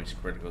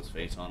Moist Critical's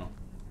face on him.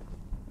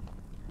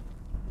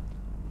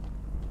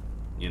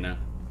 You know?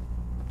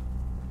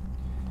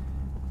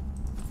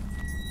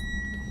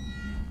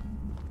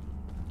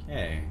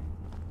 Okay.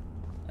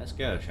 Let's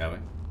go, shall we?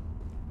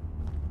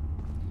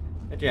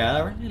 But yeah,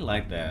 I really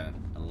like that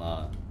a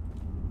lot.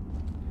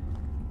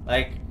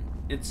 Like,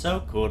 it's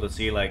so cool to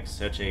see like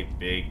such a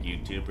big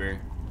YouTuber,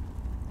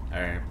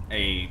 or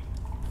a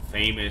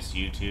famous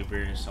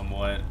YouTuber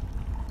somewhat.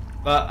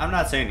 But I'm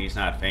not saying he's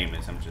not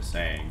famous, I'm just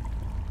saying,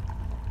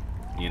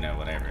 you know,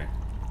 whatever.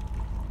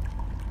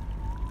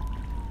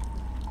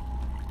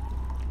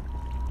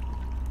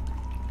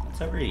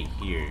 What's over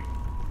here?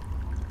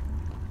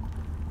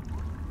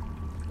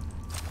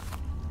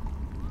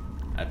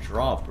 A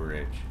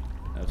drawbridge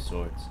of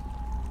sorts.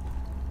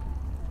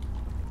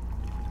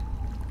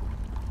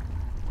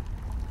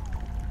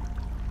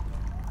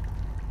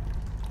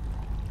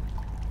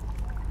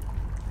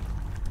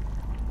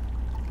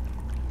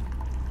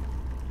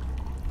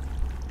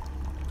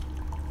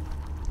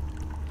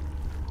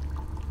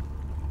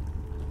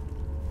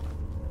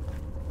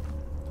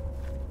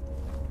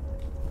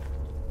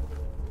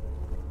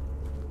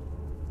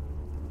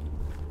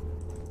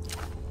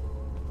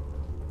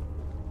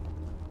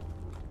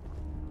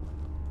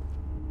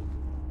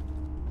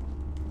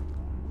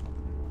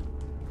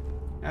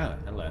 Oh,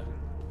 hello.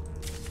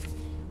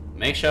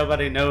 Make sure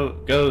nobody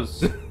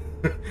goes.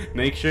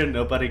 Make sure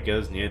nobody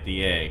goes near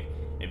the egg.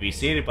 If you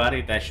see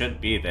anybody that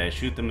shouldn't be there,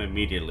 shoot them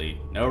immediately.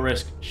 No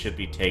risk should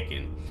be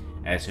taken.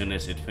 As soon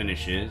as it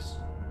finishes,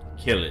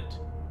 kill it.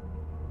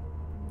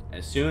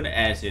 As soon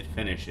as it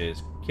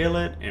finishes, kill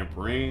it and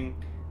bring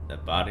the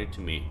body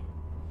to me.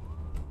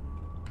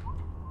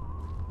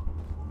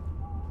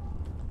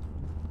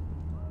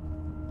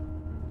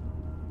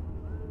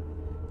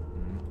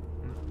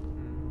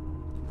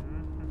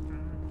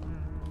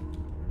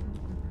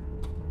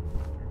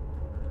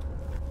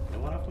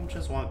 And one of them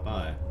just walked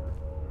by.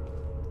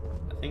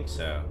 I think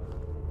so.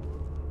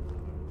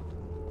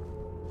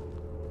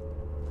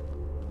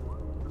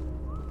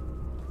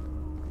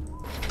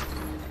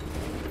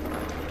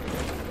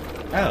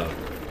 Oh.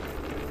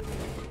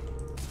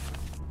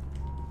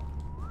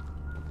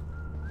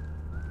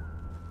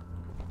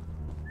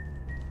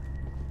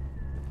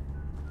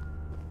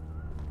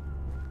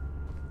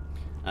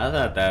 I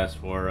thought that was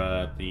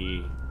for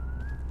the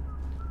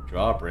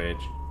drawbridge,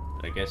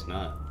 but I guess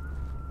not.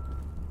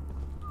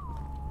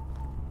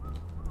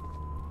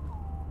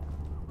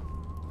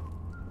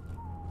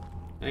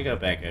 I go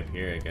back up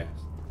here, I guess.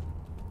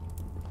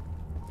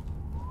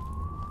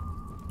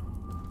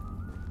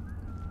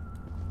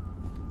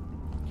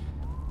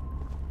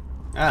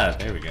 Ah,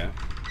 there we go.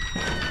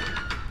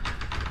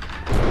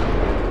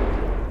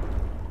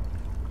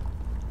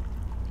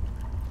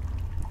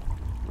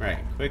 Right,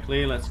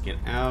 quickly, let's get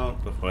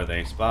out before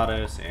they spot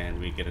us and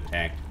we get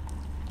attacked.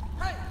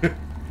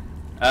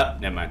 Oh,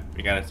 never mind.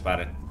 We got it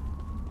spotted.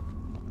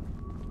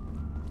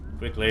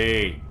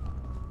 Quickly.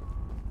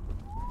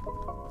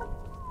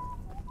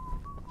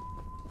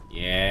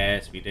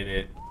 Yes, we did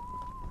it.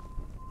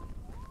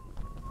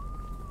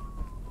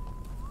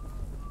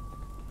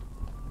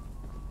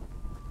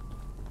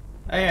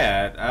 Oh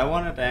yeah, I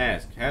wanted to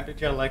ask, how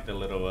did y'all like the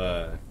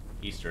little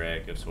Easter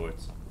egg of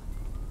sorts?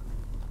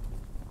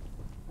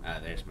 Ah,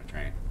 there's my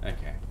train.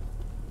 Okay.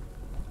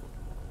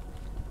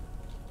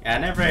 Yeah, I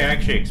never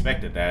actually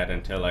expected that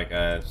until like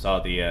I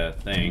saw the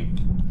thing,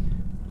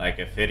 like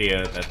a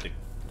video that the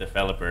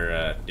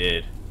developer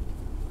did,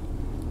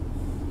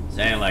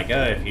 saying like,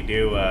 oh, if you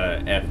do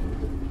F,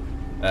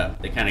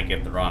 they kind of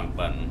give the wrong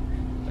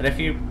button, but if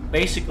you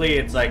basically,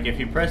 it's like if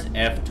you press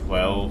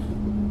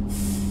F12.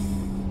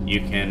 You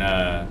can,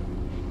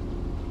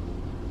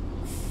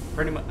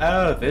 pretty much...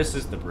 Oh, this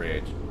is the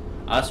bridge.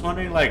 I was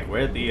wondering, like,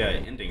 where the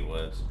ending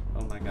was.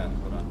 Oh my god,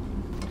 hold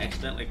on. I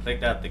accidentally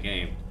clicked out the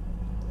game.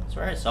 I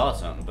swear I saw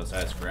something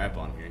besides scrap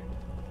on here.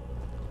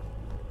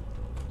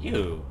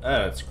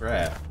 Oh, it's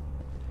scrap.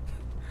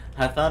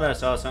 I thought I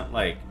saw something,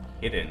 like,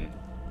 hidden.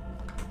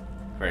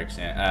 For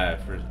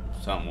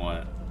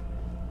somewhat.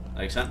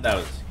 Like, something that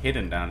was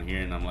hidden down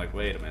here, and I'm like,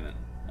 wait a minute.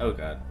 Oh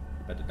god,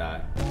 I'm about to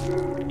die.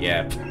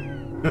 Yeah.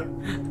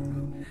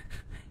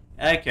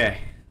 Okay,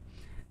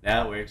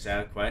 that works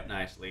out quite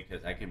nicely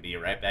because I can be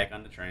right back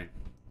on the train.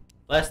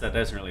 Plus, that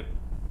doesn't really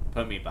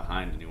put me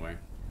behind anywhere.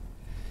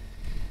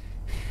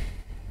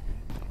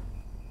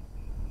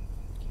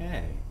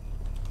 Okay.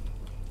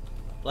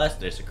 Plus,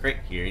 there's a crate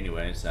here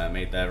anyway, so I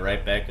made that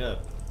right back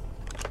up.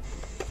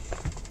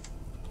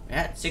 We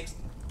had 6,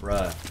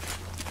 bruh.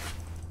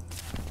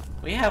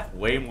 We have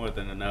way more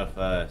than enough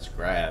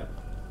scrap.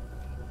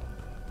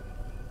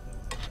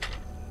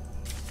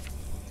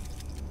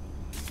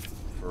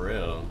 For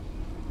real.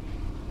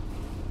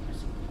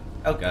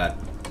 Oh god.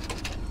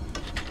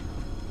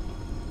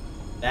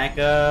 Back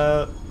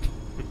up.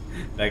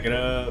 Back it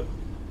up.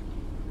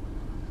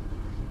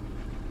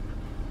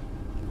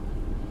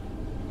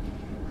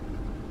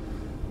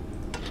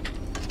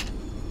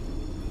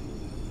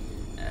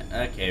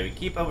 Okay, we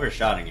keep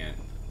overshotting it.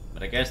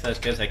 But I guess that's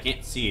because I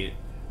can't see it.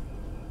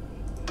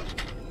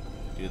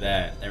 Do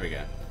that. There we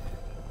go.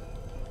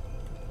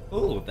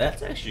 Ooh,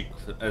 that's actually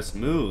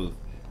smooth.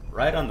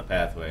 Right on the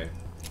pathway.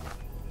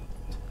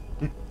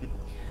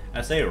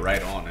 I say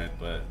right on it,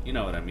 but you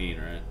know what I mean,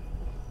 right?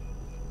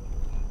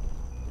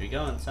 We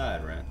go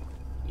inside, right?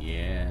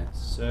 Yeah,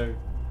 sir.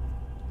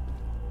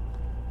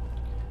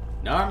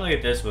 Normally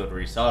this would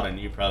result in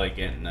you probably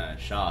getting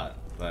shot,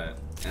 but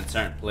in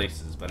certain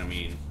places, but I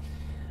mean,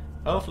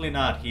 hopefully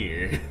not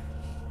here.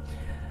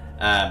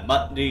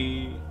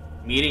 Monthly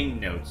meeting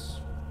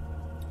notes.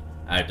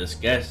 I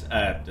discussed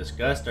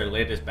our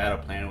latest battle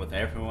plan with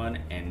everyone,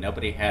 and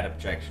nobody had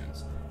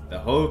objections. The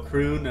whole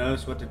crew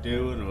knows what to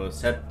do and will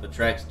set the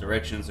track's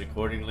directions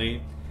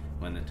accordingly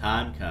when the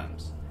time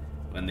comes.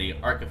 When the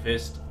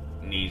archivist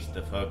needs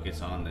to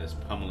focus on his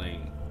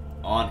pummeling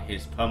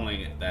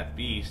that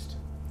beast,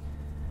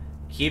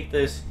 keep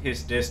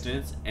his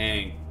distance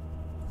and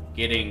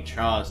getting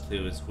Charles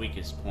to his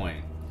weakest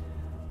point.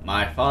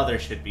 My father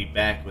should be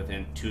back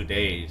within 2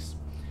 days,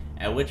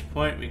 at which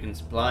point we can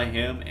supply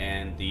him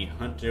and the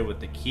hunter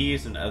with the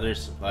keys and other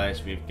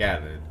supplies we've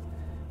gathered.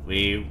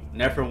 We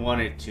never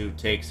wanted to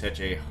take such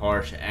a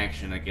harsh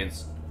action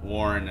against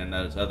Warren and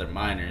those other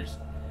miners,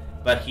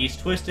 but he's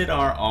twisted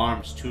our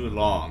arms too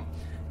long.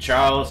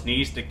 Charles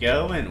needs to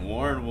go and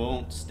Warren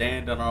won't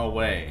stand in our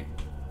way.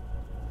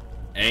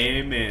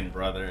 Amen,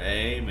 brother.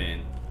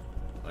 Amen.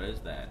 What is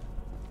that?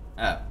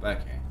 Oh,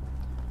 okay.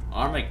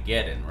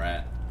 Armageddon,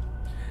 right?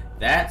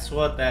 That's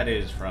what that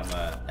is from,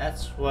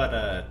 that's what,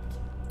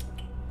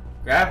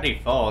 Gravity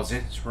Falls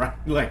is, right?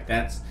 Like,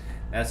 that's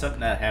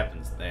something that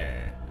happens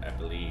there, I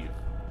believe.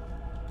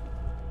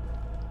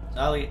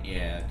 Solid,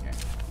 yeah, okay.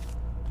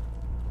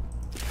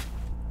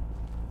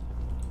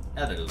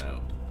 Another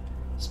note.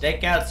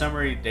 Stakeout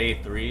summary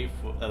day 3,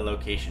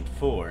 location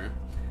 4.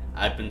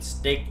 I've been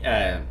staking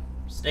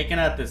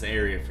out this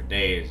area for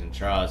days, and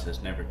Charles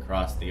has never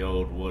crossed the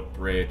old wood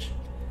bridge.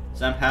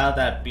 Somehow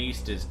that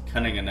beast is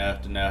cunning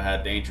enough to know how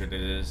dangerous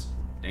it is.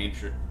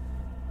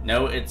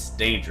 No, it's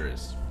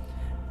dangerous.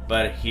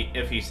 But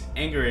if he's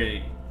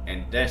angry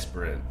and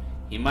desperate,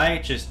 he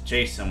might just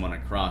chase someone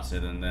across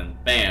it, and then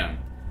bam!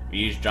 We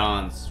use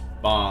John's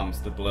bombs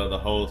to blow the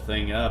whole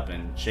thing up,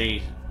 and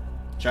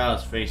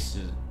Charles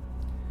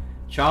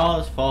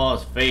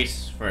falls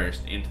face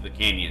first into the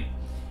canyon.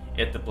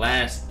 If the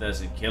blast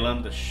doesn't kill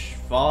him, the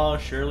fall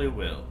surely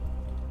will.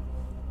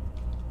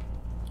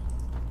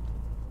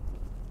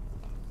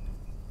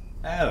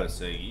 Oh,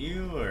 so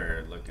you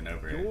are looking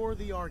over here. You're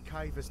the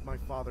archivist my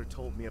father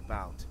told me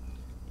about.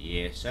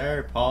 Yes,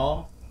 sir,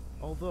 Paul.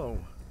 Although,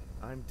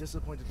 I'm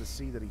disappointed to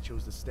see that he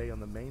chose to stay on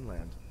the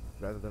mainland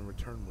rather than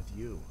return with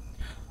you.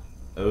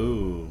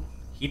 Oh,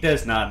 he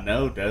does not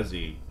know, does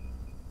he?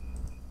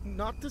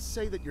 Not to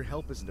say that your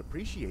help isn't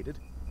appreciated,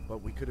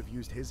 but we could have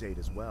used his aid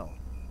as well.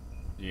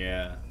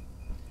 Yeah.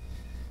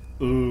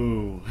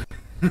 Ooh.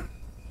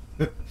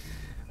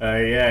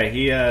 Yeah,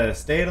 he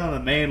stayed on the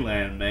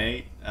mainland,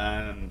 mate.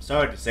 I'm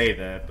sorry to say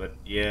that, but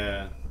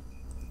yeah.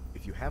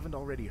 If you haven't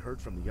already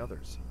heard from the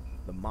others,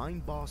 the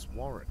mine boss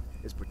Warren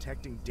is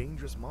protecting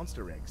dangerous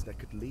monster eggs that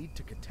could lead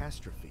to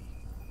catastrophe.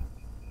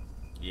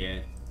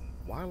 Yeah.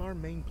 While our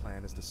main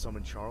plan is to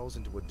summon Charles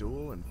into a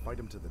duel and fight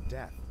him to the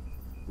death,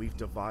 we've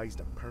devised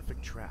a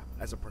perfect trap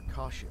as a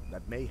precaution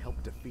that may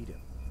help defeat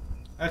him.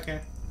 Okay.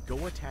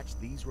 Go attach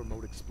these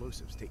remote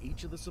explosives to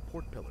each of the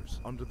support pillars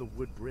under the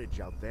wood bridge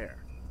out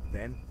there.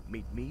 Then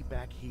meet me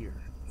back here.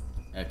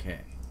 Okay.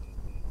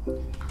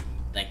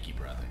 Thank you,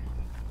 brother.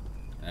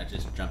 I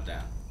just jumped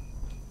down.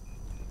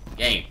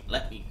 Game,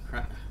 let me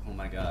oh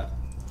my god.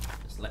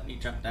 Just let me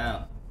jump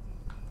down.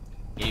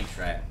 Game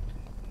strat.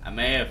 I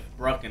may have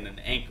broken an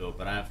ankle,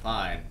 but I'm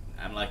fine.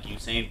 I'm like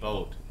Usain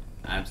Bolt.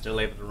 I'm still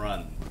able to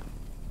run.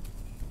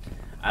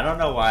 I don't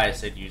know why I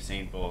said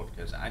Usain Bolt,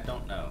 because I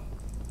don't know.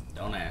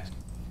 Don't ask.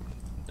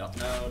 Don't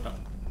know, don't.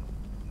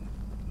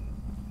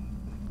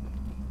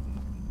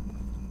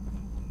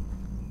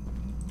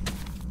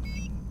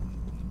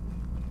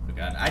 Oh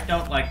god, I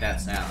don't like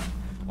that sound.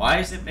 Why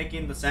is it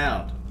making the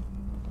sound?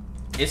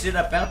 Is it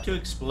about to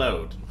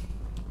explode?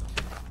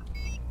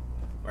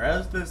 Where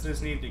else does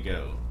this need to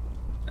go?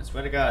 I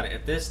swear to god,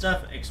 if this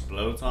stuff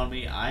explodes on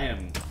me, I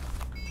am...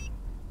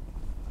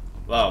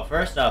 Well,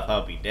 first off,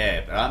 I'll be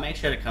dead, but I'll make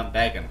sure to come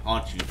back and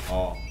haunt you,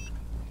 Paul.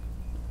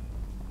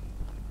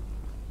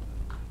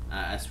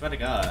 I swear to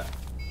god.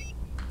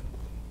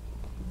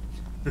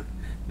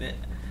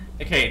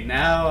 Okay,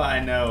 now I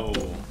know...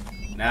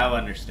 Now I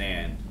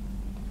understand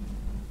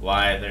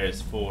why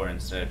there's 4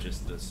 instead of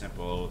just the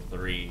simple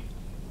 3.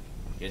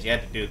 Because you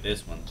had to do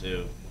this one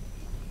too.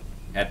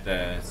 Had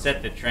to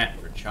set the trap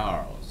for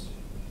Charles.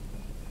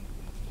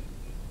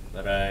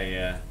 But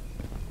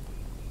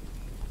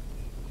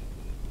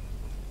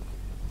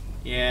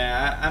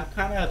yeah, I'm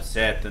kind of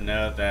upset to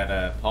know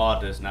that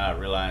Paul does not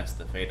realize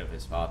the fate of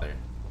his father.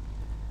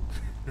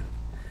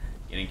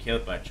 Getting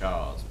killed by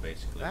Charles,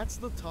 basically. That's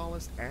the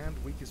tallest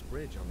and weakest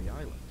bridge on the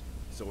island.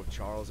 So if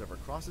Charles ever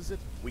crosses it,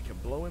 we can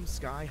blow him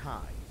sky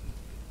high.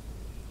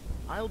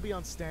 I'll be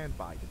on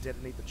standby to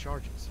detonate the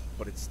charges,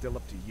 but it's still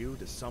up to you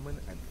to summon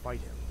and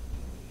fight him.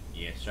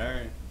 Yes,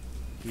 sir.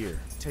 Here,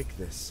 take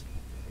this.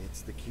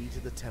 It's the key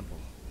to the temple.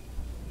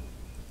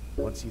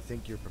 Once you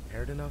think you're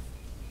prepared enough,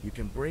 you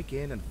can break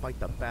in and fight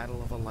the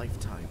battle of a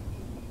lifetime.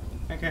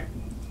 Okay.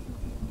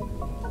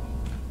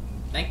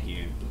 Thank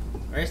you.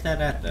 Where's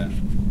that at, though?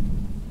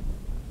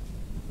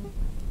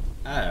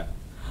 Oh.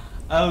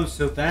 Oh,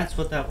 so that's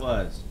what that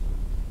was.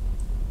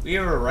 We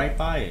were right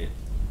by it.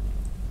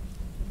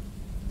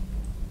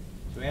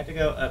 So we had to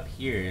go up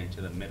here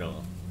into the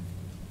middle.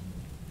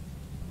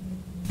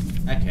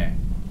 Okay.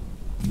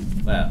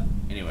 Well,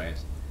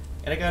 anyways.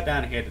 Gotta go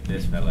down here to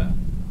this fella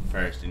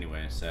first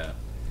anyway, so...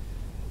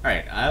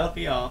 Alright, I'll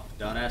be off.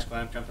 Don't ask why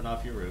I'm jumping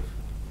off your roof.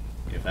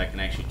 If I can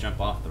actually jump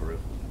off the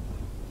roof.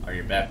 Or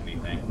your balcony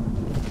thing.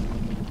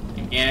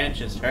 Again,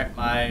 just hurt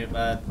my,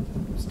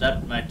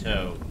 stubbed my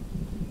toe.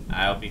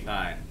 I'll be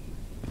fine.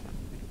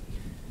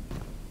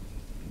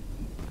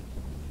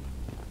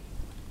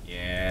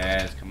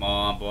 Yes, come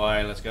on,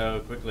 boy, let's go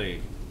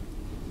quickly.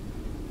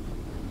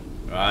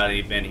 We've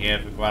already been here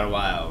for quite a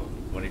while.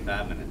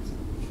 45 minutes.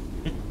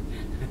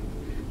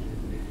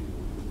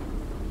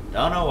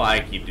 Don't know why I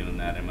keep doing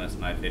that in most of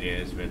my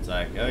videos, but it's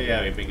like, oh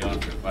yeah, we've been going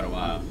for quite a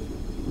while.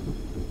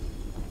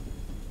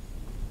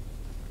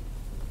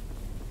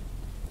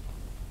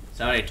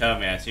 Somebody told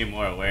me I seem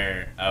more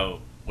aware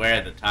of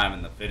the time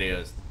in the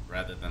videos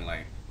rather than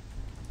like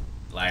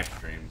live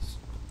streams.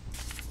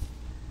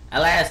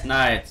 At last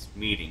night's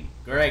meeting,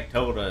 Greg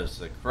told us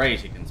a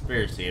crazy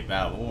conspiracy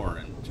about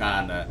Warren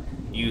trying to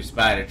use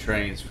spider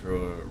trains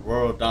for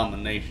world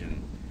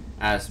domination.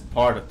 As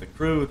part of the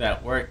crew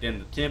that worked in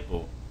the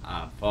temple,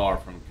 I'm far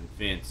from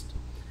convinced.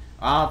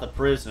 While the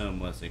prism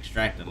was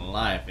extracting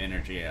life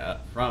energy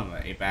from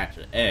a batch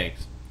of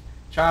eggs,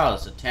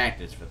 Charles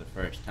attacked us for the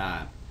first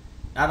time.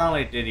 Not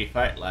only did he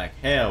fight like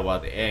hell while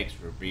the eggs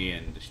were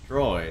being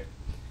destroyed,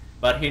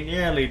 but he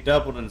nearly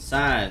doubled in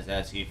size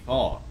as he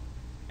fought,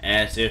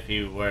 as if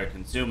he were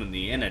consuming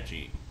the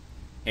energy.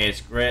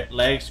 His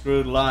legs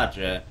grew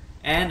larger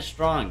and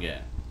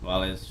stronger,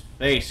 while his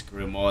face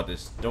grew more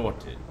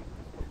distorted.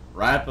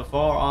 Right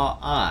before our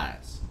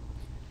eyes,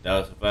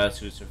 those of us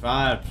who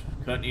survived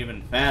couldn't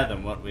even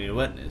fathom what we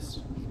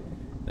witnessed.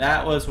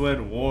 That was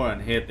when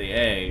Warren hid the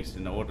eggs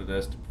in order for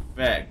us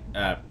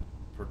to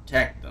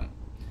protect them.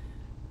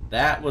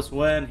 That was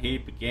when he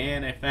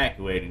began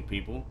evacuating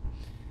people.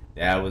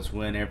 That was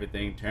when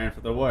everything turned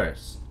for the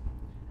worse.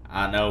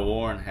 I know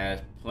Warren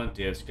has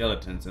plenty of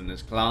skeletons in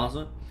his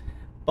closet,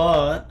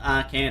 but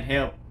I can't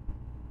help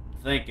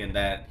thinking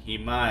that he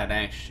might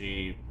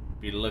actually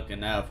be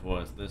looking out for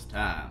us this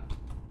time.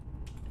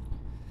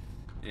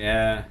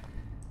 Yeah,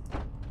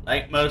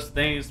 like most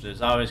things,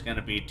 there's always going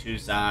to be two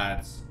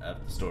sides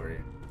of the story.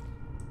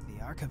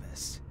 The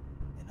Archivist,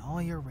 in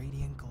all your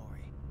radiant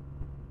glory.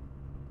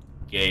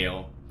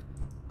 Gale.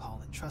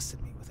 Paul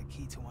entrusted me with a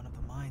key to one of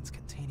the mines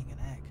containing an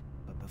egg,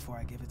 but before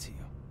I give it to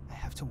you, I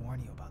have to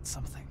warn you about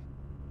something.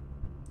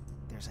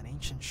 There's an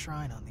ancient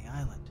shrine on the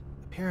island,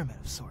 a pyramid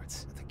of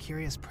sorts, with a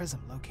curious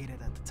prism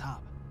located at the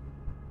top.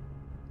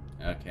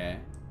 Okay.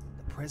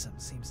 The prism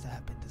seems to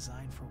have been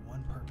designed for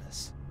one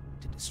purpose,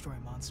 to destroy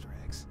monster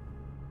eggs.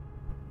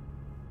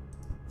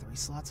 3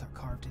 slots are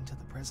carved into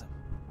the prism,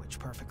 which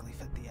perfectly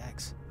fit the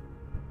eggs.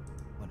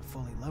 When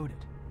fully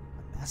loaded,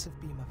 a massive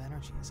beam of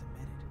energy is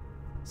emitted,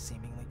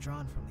 seemingly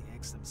drawn from the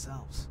eggs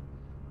themselves.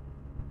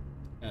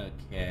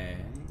 Okay.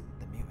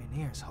 The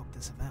mutineers hope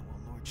this event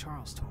will lure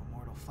Charles to a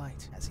mortal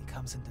fight as he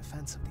comes in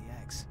defense of the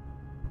eggs.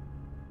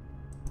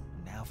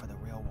 Now for the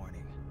real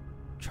warning.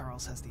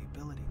 Charles has the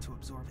ability to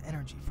absorb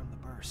energy from the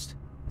burst,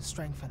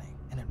 strengthening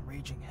and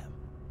enraging him.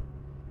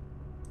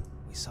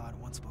 We saw it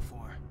once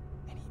before,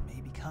 and he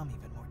may become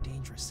even more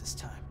dangerous this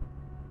time.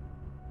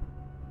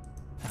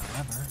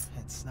 However,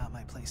 it's not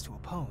my place to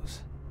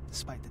oppose,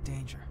 despite the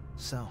danger.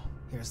 So,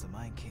 here's the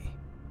mine key.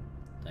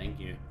 Thank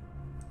you.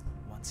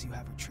 Once you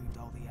have retrieved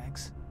all the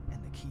eggs,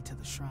 and the key to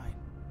the shrine,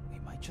 we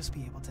might just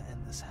be able to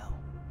end this hell.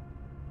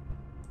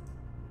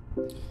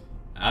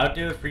 I'll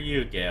do it for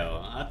you,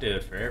 Gale. I'll do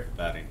it for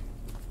everybody.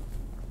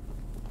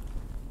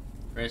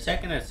 For a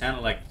second, it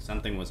sounded like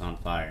something was on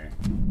fire.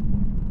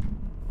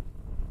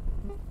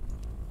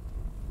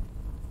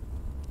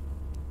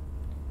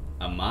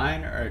 A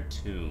mine or a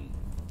tomb?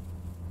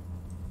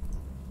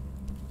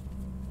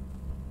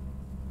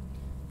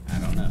 I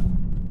don't know.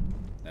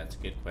 That's a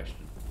good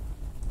question.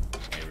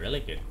 A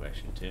really good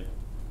question, too.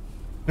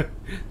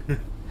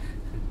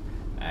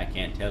 I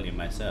can't tell you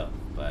myself,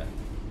 but...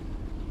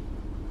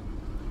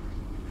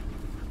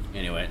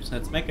 Anyway, so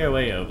let's make our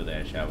way over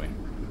there, shall we?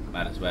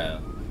 Might as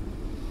well.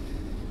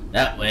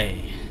 That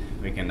way,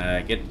 we can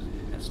get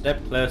a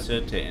step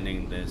closer to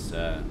ending this,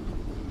 I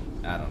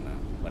don't know,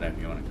 whatever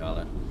you want to call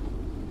it.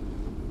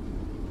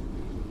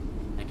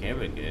 Okay,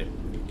 we're good.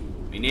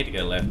 We need to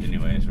go left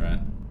anyways, right?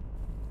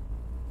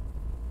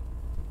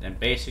 Then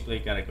basically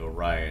gotta go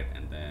right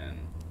and then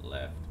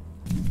left.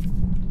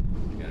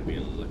 Gotta be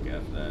on the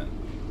lookout for that.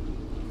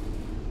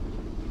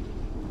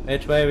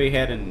 Which way are we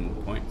heading,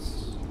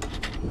 points?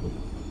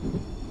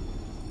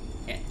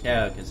 Can't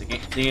tell because I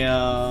can't see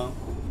them.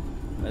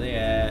 Where they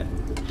at?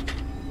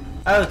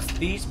 Oh, it's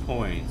these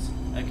points.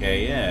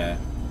 Okay, yeah.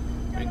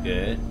 We're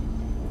good.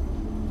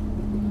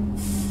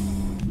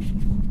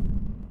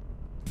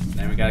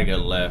 Then we gotta go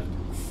left.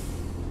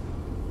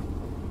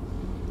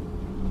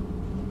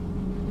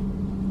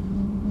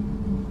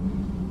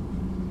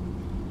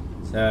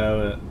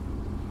 So,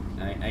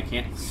 I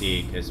can't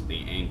see because of the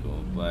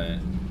angle, but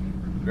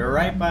we're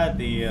right by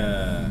the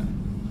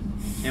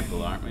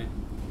temple, aren't we?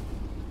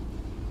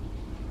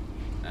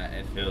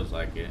 It feels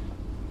like it.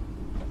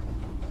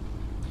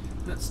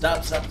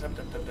 Stop.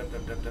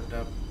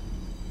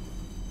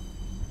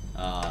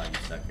 Oh,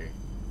 you sucker.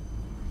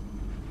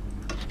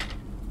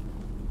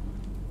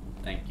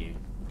 Thank you.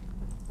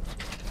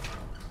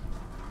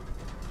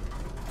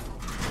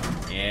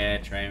 Yeah,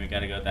 train, we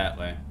gotta go that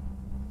way.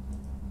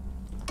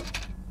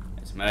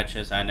 As much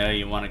as I know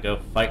you want to go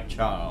fight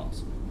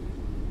Charles,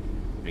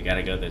 we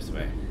gotta go this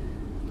way.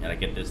 Gotta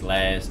get this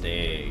last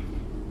egg.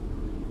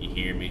 You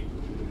hear me?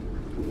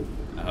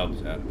 I hope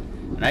so.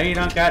 I know you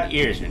don't got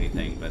ears or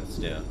anything, but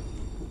still.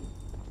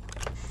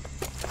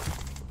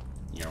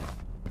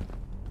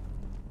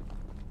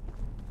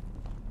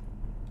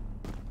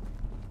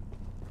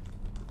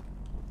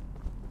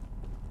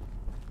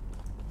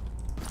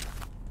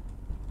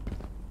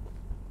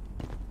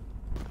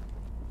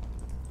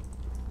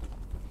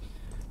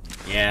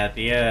 Yeah,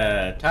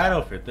 the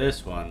title for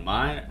this one,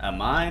 a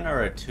mine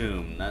or a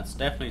tomb? That's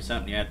definitely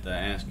something you have to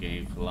ask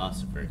a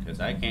philosopher, because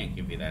I can't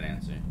give you that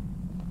answer.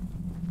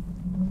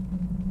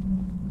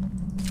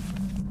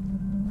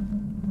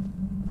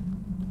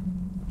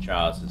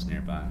 Charles is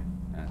nearby.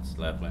 That's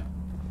lovely.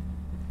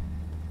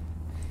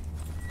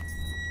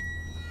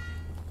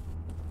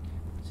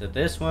 So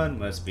this one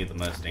must be the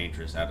most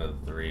dangerous out of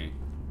the three.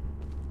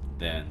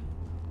 Then.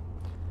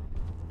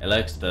 It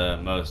looks the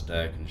most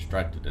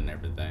constructed and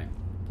everything.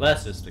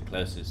 Plus, it's the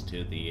closest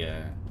to the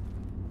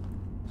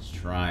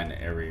shrine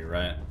area,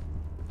 right?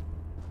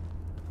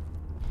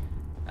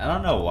 I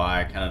don't know why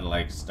I kind of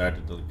like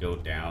started to go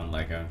down,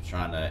 like I was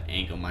trying to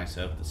angle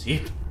myself to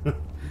see.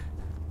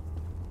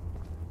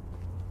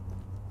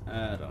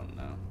 I don't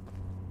know.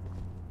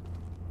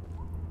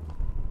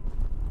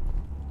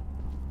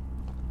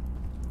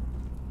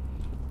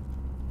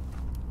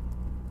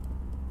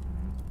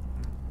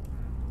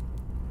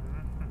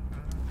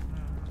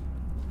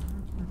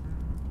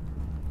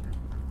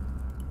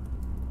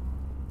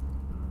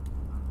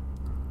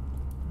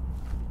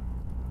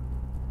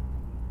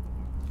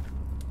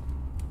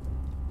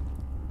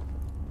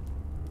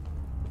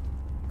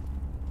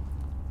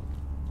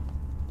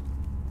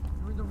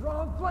 You're in the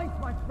wrong place,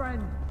 my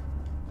friend.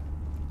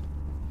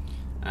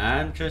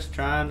 I'm just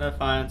trying to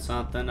find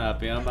something. I'll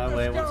be on my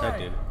way once I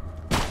do.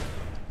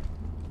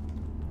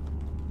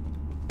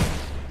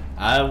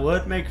 I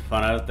would make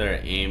fun of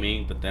their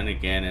aiming, but then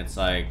again, it's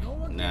like, No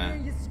one nah.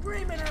 can hear you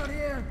screaming out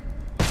here.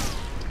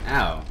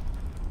 Ow.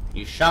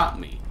 You shot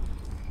me.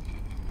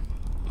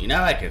 You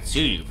know I could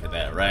sue you for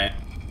that, right?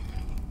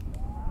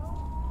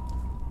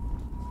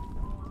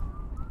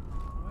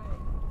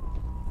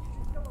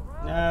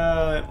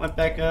 No, it went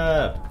back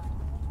up.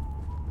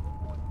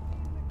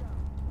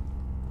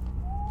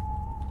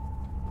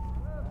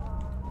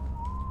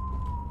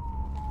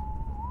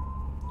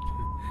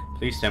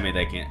 Please tell me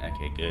they can't.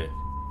 Okay, good.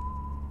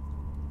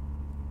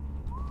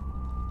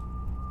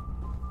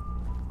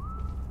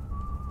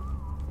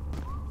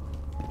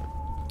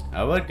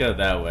 I would go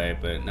that way,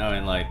 but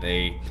knowing like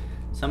they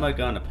somewhat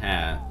go on a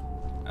path,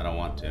 I don't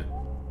want to.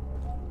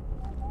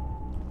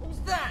 Who's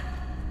that?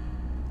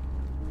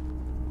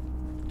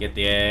 Get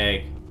the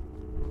egg.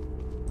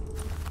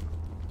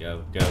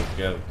 Go, go,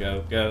 go,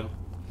 go, go.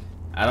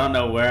 I don't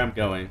know where I'm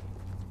going.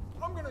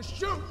 I'm gonna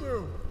shoot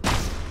you.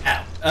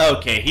 Ow.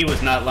 Okay, he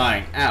was not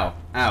lying. Ow,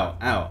 ow,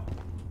 ow.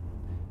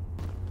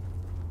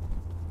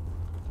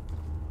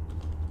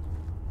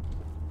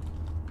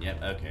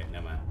 Yep, okay,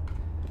 never mind.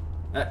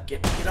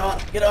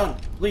 Get on,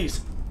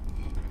 please.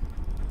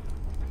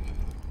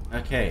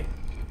 Okay.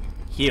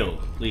 Heal,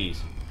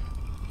 please.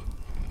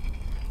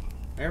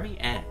 Where are we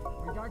at?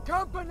 We got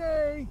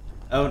company.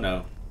 Oh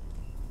no.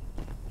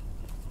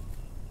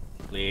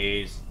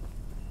 Please.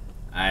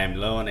 I'm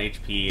low on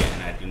HP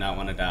and I do not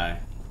want to die.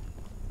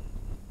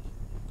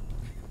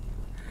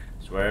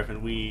 Swerve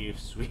and weave,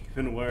 sweep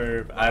and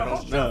swerve. I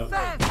don't know.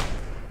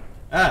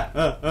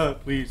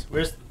 Please.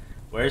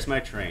 Where's my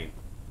train?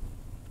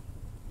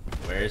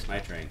 Where's my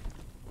train?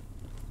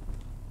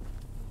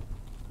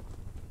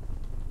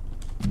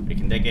 We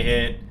can take a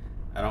hit.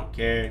 I don't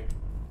care.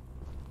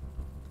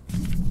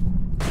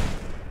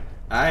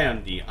 I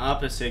am the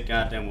opposite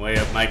goddamn way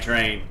of my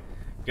train.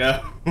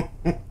 Go.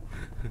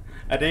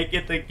 I didn't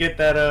get to get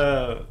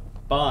that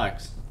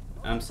box.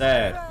 I'm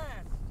sad.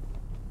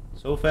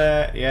 So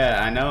fast.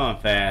 Yeah, I know I'm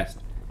fast.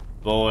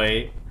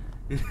 Boy.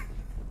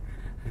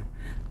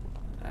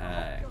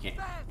 I can't.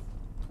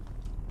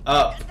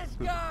 Oh.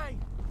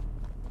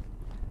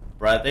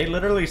 Bruh, they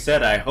literally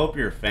said, I hope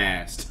you're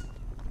fast.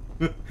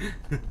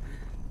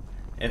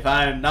 If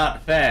I'm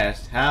not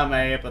fast, how am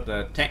I able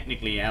to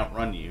technically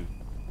outrun you?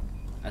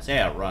 I say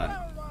outrun.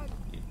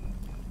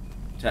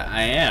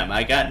 I am.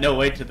 I got no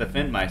way to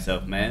defend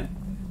myself, man.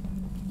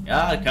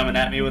 Y'all coming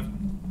at me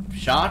with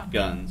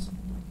shotguns.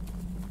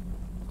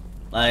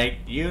 Like,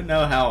 you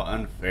know how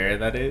unfair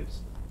that is?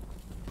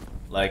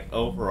 Like,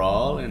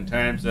 overall, in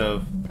terms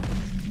of...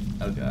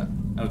 Oh god.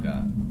 Oh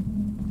god.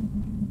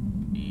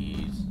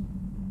 Jeez.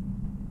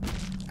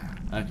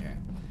 Okay.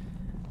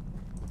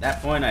 At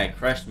that point, I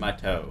crushed my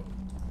toe.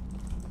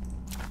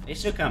 They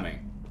still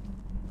coming.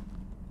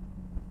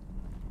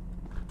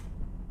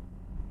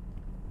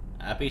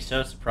 I'd be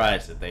so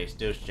surprised if they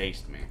still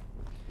chased me.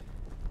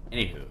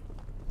 Anywho.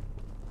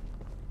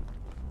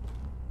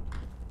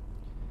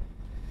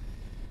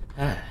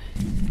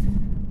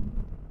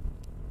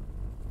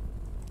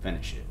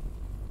 Finish it.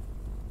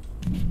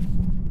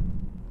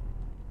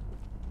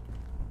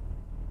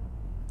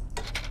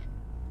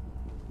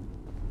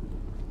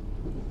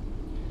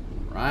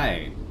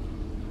 Right.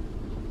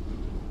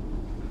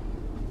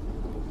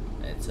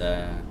 Let's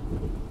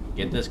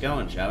get this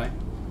going, shall we?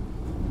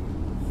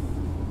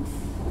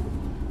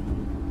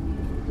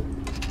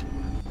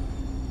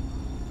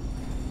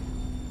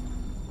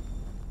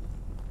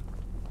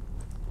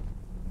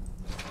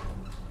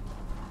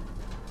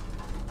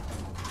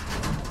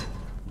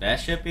 That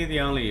should be the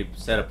only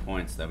set of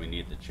points that we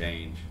need to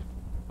change.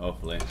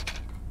 Hopefully.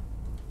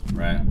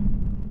 Right.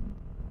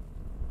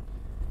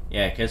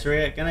 Yeah, because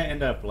we're gonna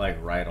end up like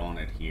right on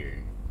it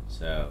here.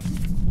 So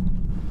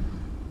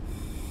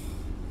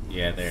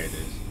yeah, there it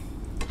is.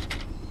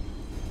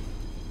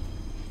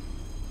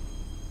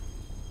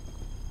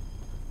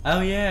 Oh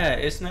yeah,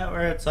 isn't that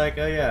where it's like,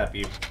 oh yeah,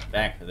 be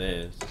back for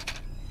this?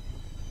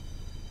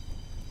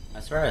 I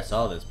swear I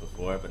saw this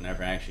before, but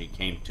never actually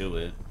came to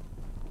it.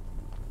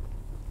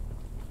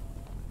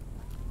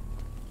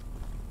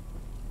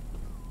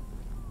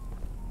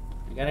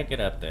 I gotta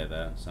get up there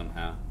though,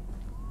 somehow.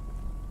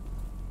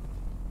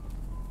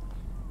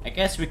 I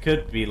guess we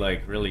could be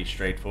like really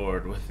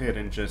straightforward with it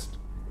and just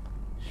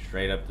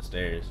straight up the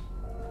stairs.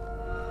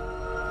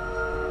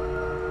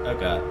 Oh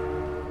god.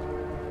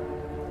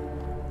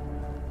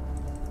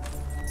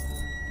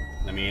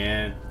 Let me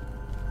in.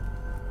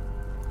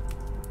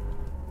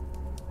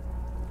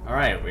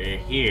 Alright, we're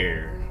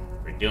here.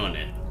 We're doing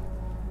it.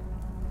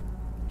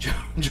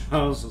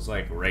 Charles was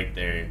like right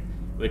there,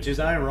 which is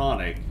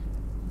ironic.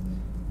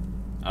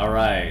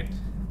 Alright.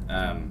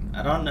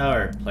 I don't know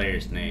our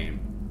player's name.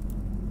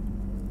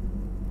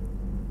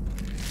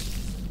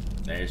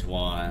 There's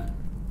one.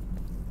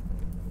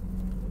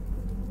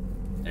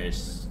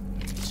 There's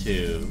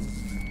two.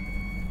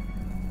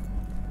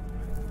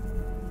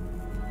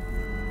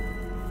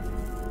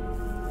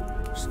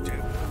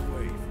 Step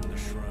away from the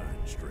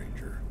shrine,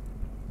 stranger.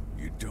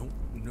 You don't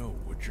know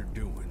what you're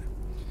doing.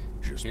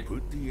 Just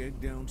put the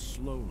egg down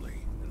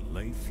slowly and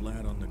lay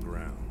flat on the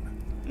ground.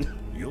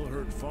 You'll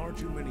hurt far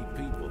too many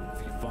people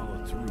if you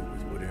follow through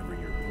with whatever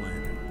you're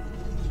planning.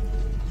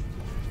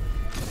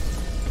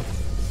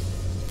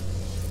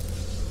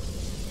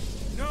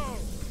 No!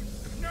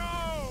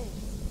 No!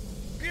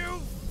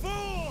 You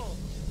fool!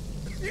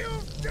 You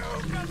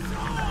doomed us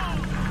all!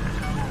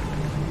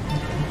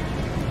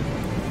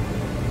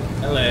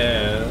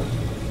 Hello.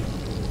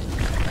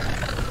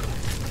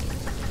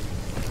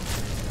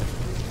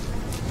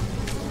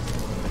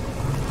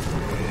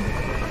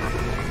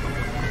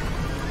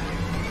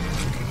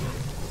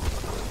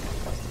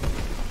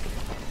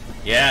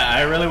 Yeah,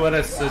 I really would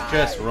have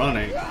suggest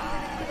running.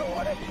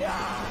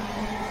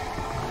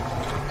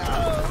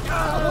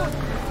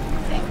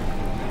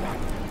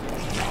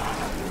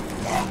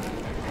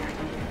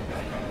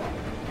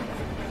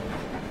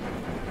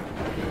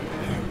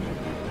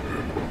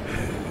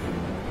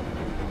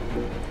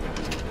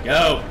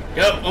 Go!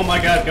 Go! Oh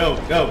my god, go!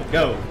 Go!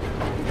 Go!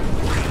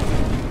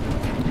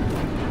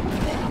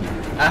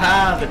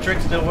 Aha! The trick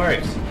still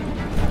works.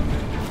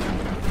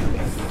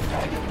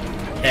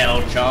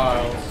 Tell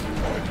Charles.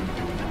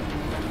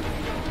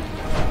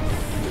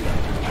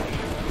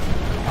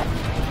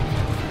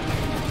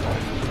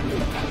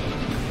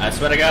 I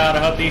swear to God, I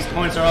hope these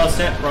points are all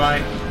set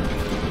right.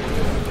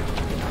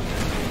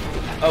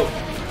 Oh.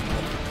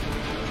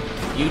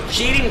 You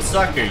cheating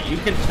sucker, you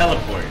can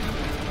teleport.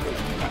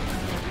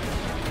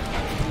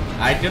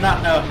 I do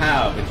not know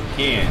how, but you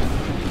can.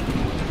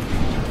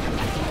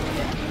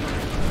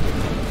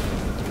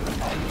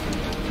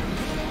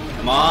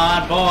 Come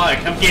on, boy,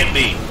 come get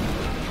me.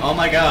 Oh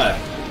my god.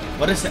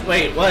 What is it?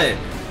 Wait, what?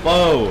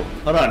 Whoa.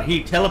 Hold on,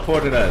 he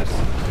teleported us.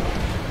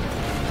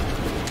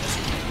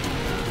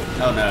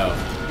 Oh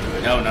no.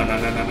 No, no, no,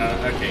 no, no,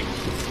 no. Okay.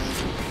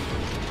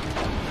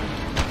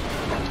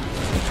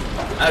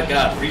 Oh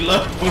god,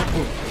 reload.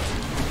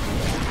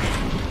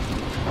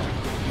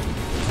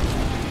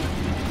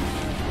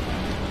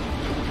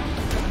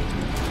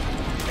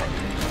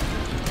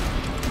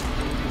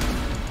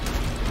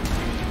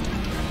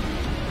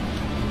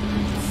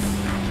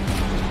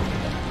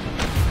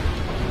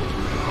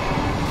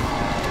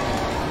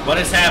 What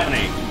is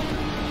happening?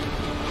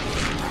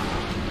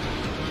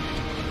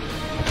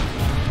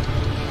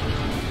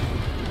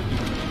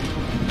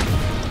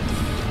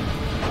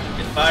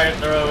 Fire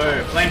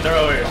thrower,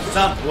 flamethrower,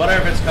 something,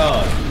 whatever it's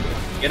called.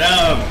 Get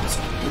him!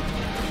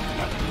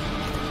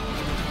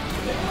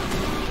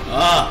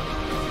 Oh!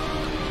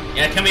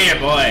 Yeah, come here,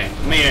 boy.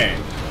 Come here.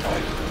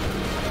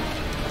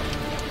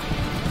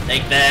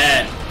 Take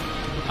that.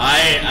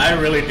 I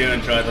really do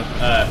enjoy the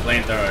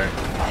flamethrower.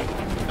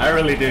 I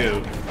really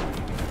do.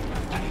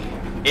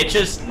 It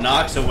just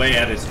knocks away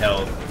at his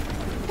health.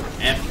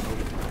 And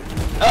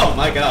oh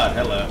my god,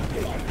 hello.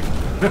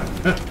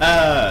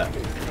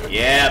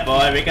 Yeah,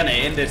 boy, we're gonna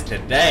end this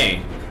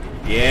today.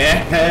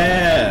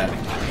 Yeah.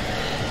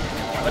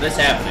 What is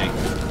happening?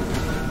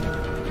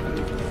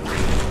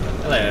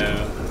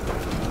 Hello.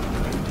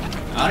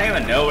 I don't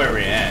even know where we're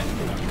at.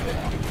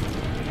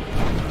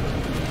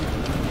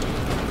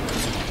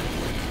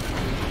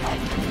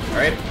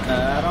 Alright,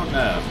 I don't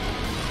know.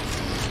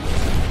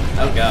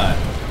 Oh god.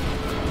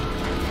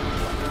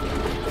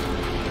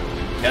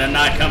 Gonna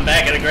not come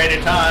back at a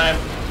greater time.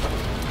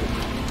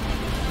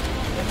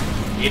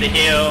 Need a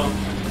heal.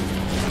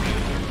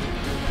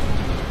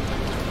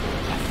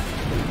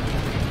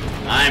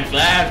 I'm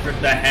glad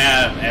to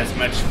have as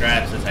much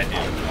scraps as I do.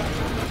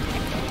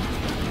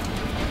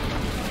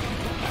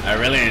 I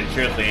really and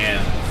truly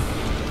am.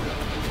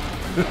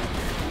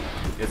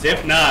 Because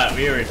if not,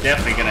 we were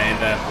definitely going to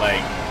end up,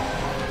 like,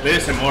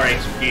 losing more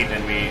HP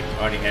than we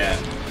already have.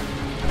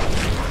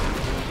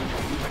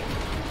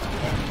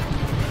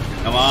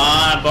 Come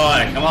on,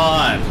 boy, come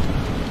on.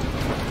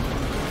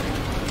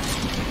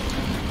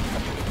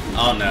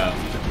 Oh no.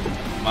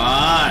 Come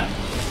on.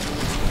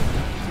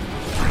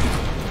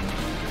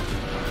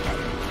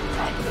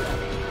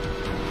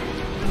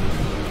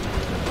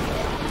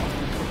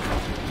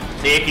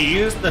 See, if you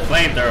use the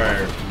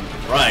flamethrower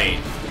right,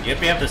 you'll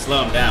be able to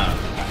slow him down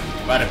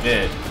quite a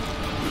bit.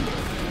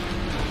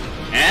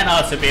 And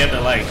also be able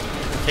to, like,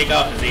 take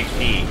off his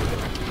HP.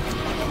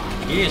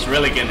 He is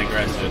really getting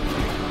aggressive.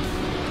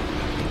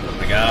 Oh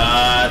my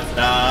god,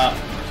 stop.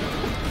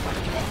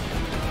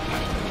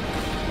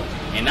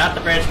 And not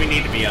the bridge we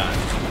need to be on.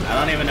 I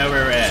don't even know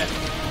where we're at.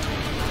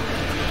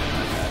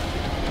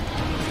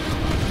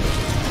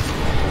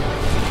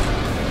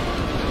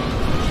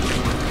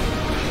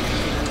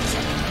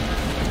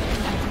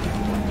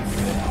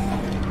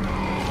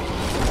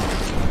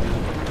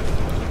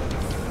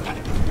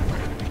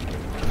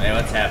 Hey,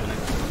 what's happening?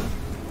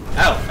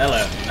 Oh,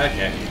 hello.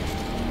 Okay.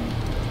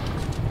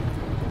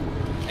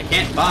 I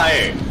can't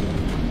fire.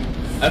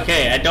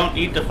 Okay, I don't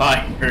need to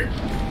fire.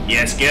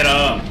 Yes, get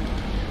him.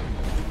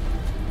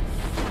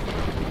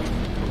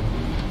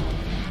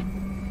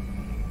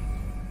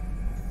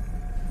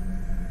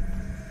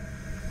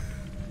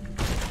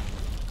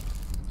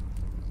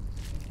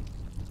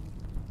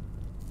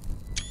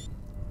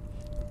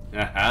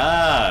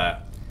 Aha!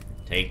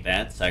 Take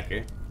that,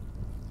 sucker.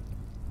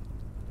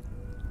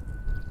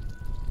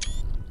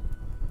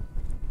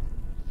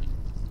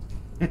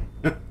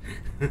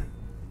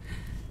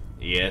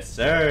 Yes,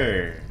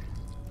 sir.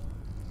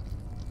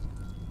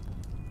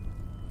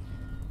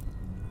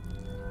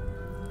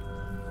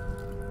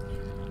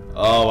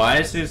 Oh, why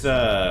is this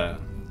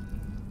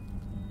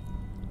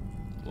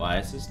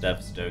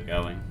stuff still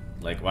going?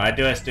 Like, why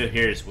do I still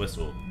hear his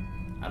whistle?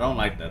 I don't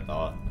like that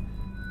thought.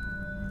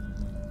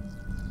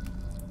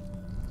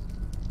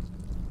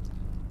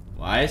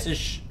 Why is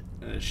this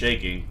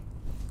shaking?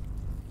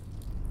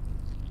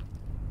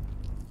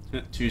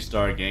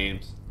 2-star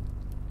games.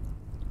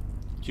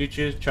 Choo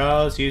Choo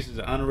Charles uses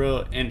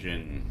Unreal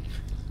Engine.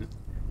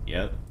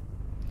 Yep.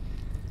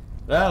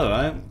 Well,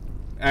 I'm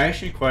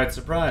actually quite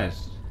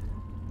surprised.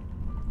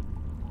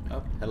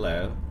 Oh,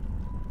 hello.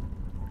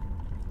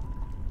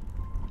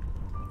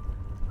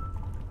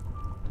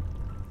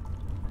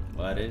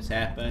 What is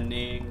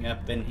happening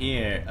up in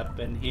here? Up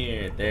in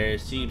here, there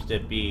seems to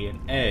be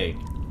an egg.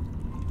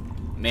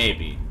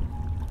 Maybe.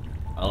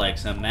 Or like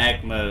some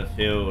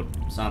magma-filled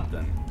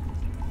something.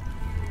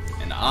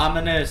 An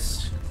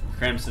ominous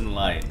crimson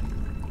light.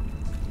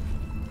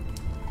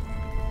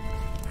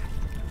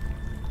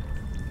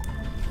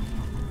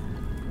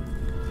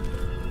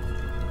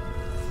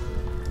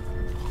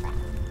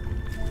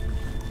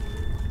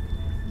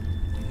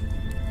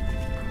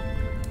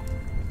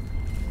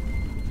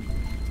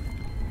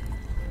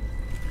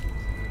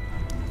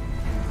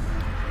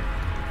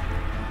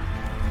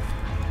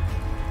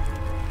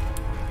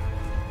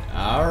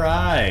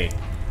 Alright.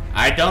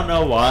 I don't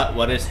know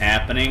what is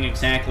happening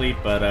exactly,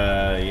 but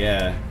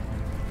yeah.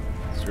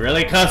 It's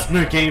really causing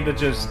the game to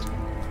just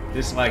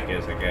dislike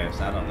us, I guess.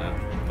 I don't know.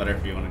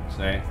 Whatever you want to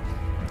say.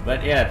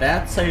 But yeah,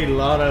 that's a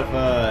lot of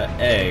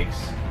eggs.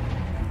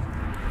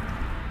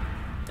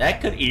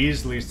 That could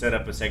easily set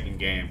up a second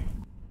game.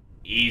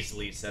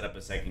 Easily set up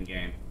a second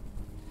game.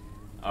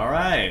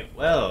 Alright,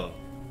 well.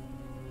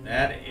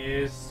 That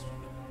is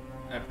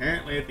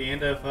apparently at the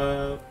end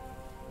of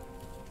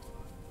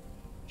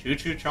Choo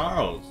Choo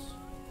Charles.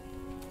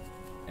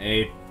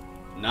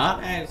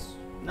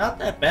 Not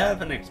that bad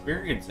of an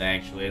experience,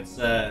 actually. It's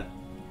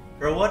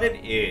for what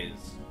it is,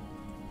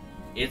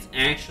 it's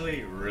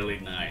actually really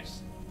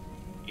nice.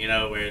 You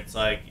know, where it's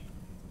like,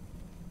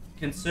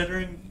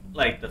 considering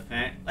like the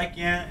fact, like,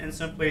 yeah, in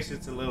some places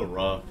it's a little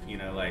rough. You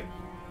know, like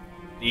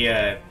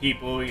the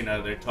people, you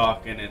know, they're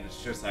talking and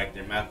it's just like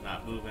their mouth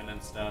not moving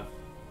and stuff.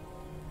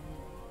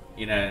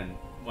 You know, and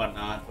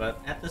whatnot.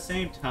 But at the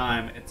same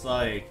time, it's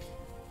like,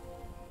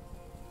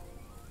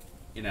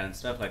 you know, and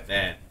stuff like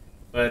that.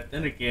 But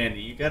then again,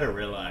 you gotta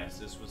realize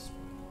this was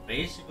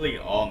basically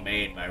all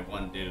made by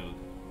one dude.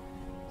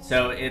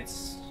 So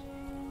it's,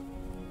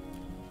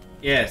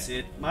 yes,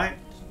 it might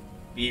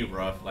be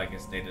rough, like I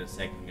stated a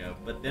second ago,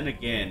 but then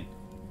again,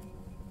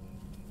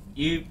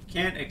 you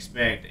can't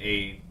expect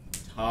a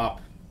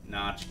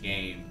top-notch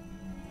game,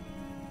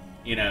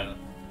 you know,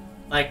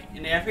 like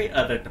in every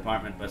other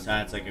department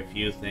besides like a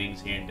few things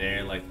here and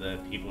there, like the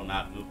people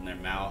not moving their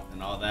mouth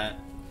and all that.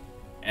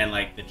 And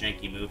like the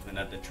janky movement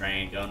of the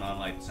train going on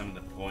like some of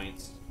the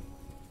points.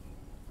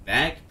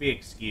 That could be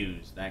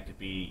excused. That could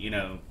be, you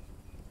know,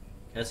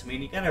 because I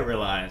mean, you gotta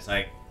realize,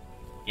 like,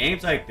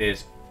 games like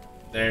this,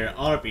 there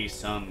ought to be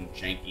some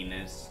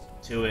jankiness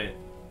to it.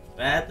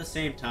 But at the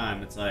same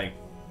time, it's like,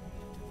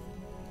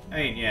 I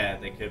mean, yeah,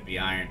 they could be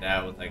ironed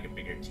out with like a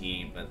bigger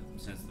team, but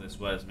since this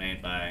was made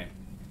by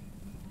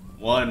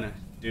one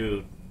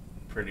dude,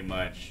 pretty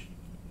much,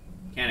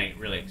 can't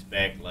really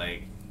expect,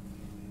 like,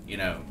 you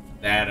know,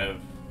 that of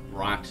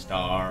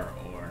Rockstar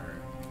or,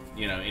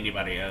 you know,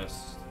 anybody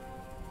else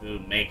who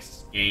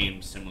makes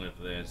games similar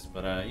to this.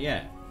 But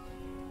yeah,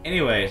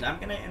 Anyways, I'm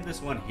gonna end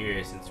this one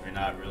here since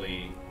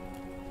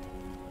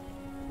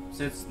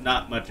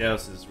not much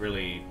else is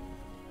really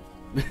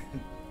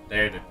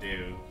there to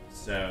do.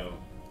 So,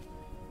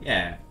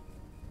 yeah.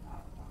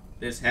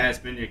 This has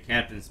been your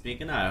captain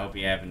speaking. I hope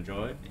you have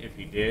enjoyed. If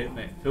you did,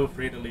 feel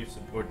free to leave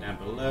support down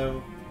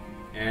below.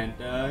 And,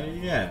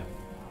 yeah.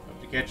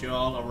 Hope to catch you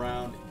all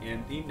around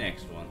in the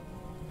next one.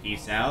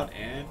 Peace out,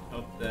 and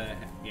hope that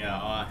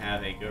y'all all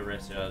have a good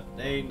rest of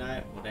the day,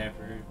 night,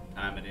 whatever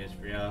time it is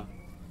for y'all.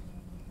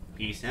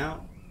 Peace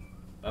out.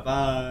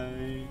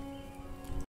 Bye-bye.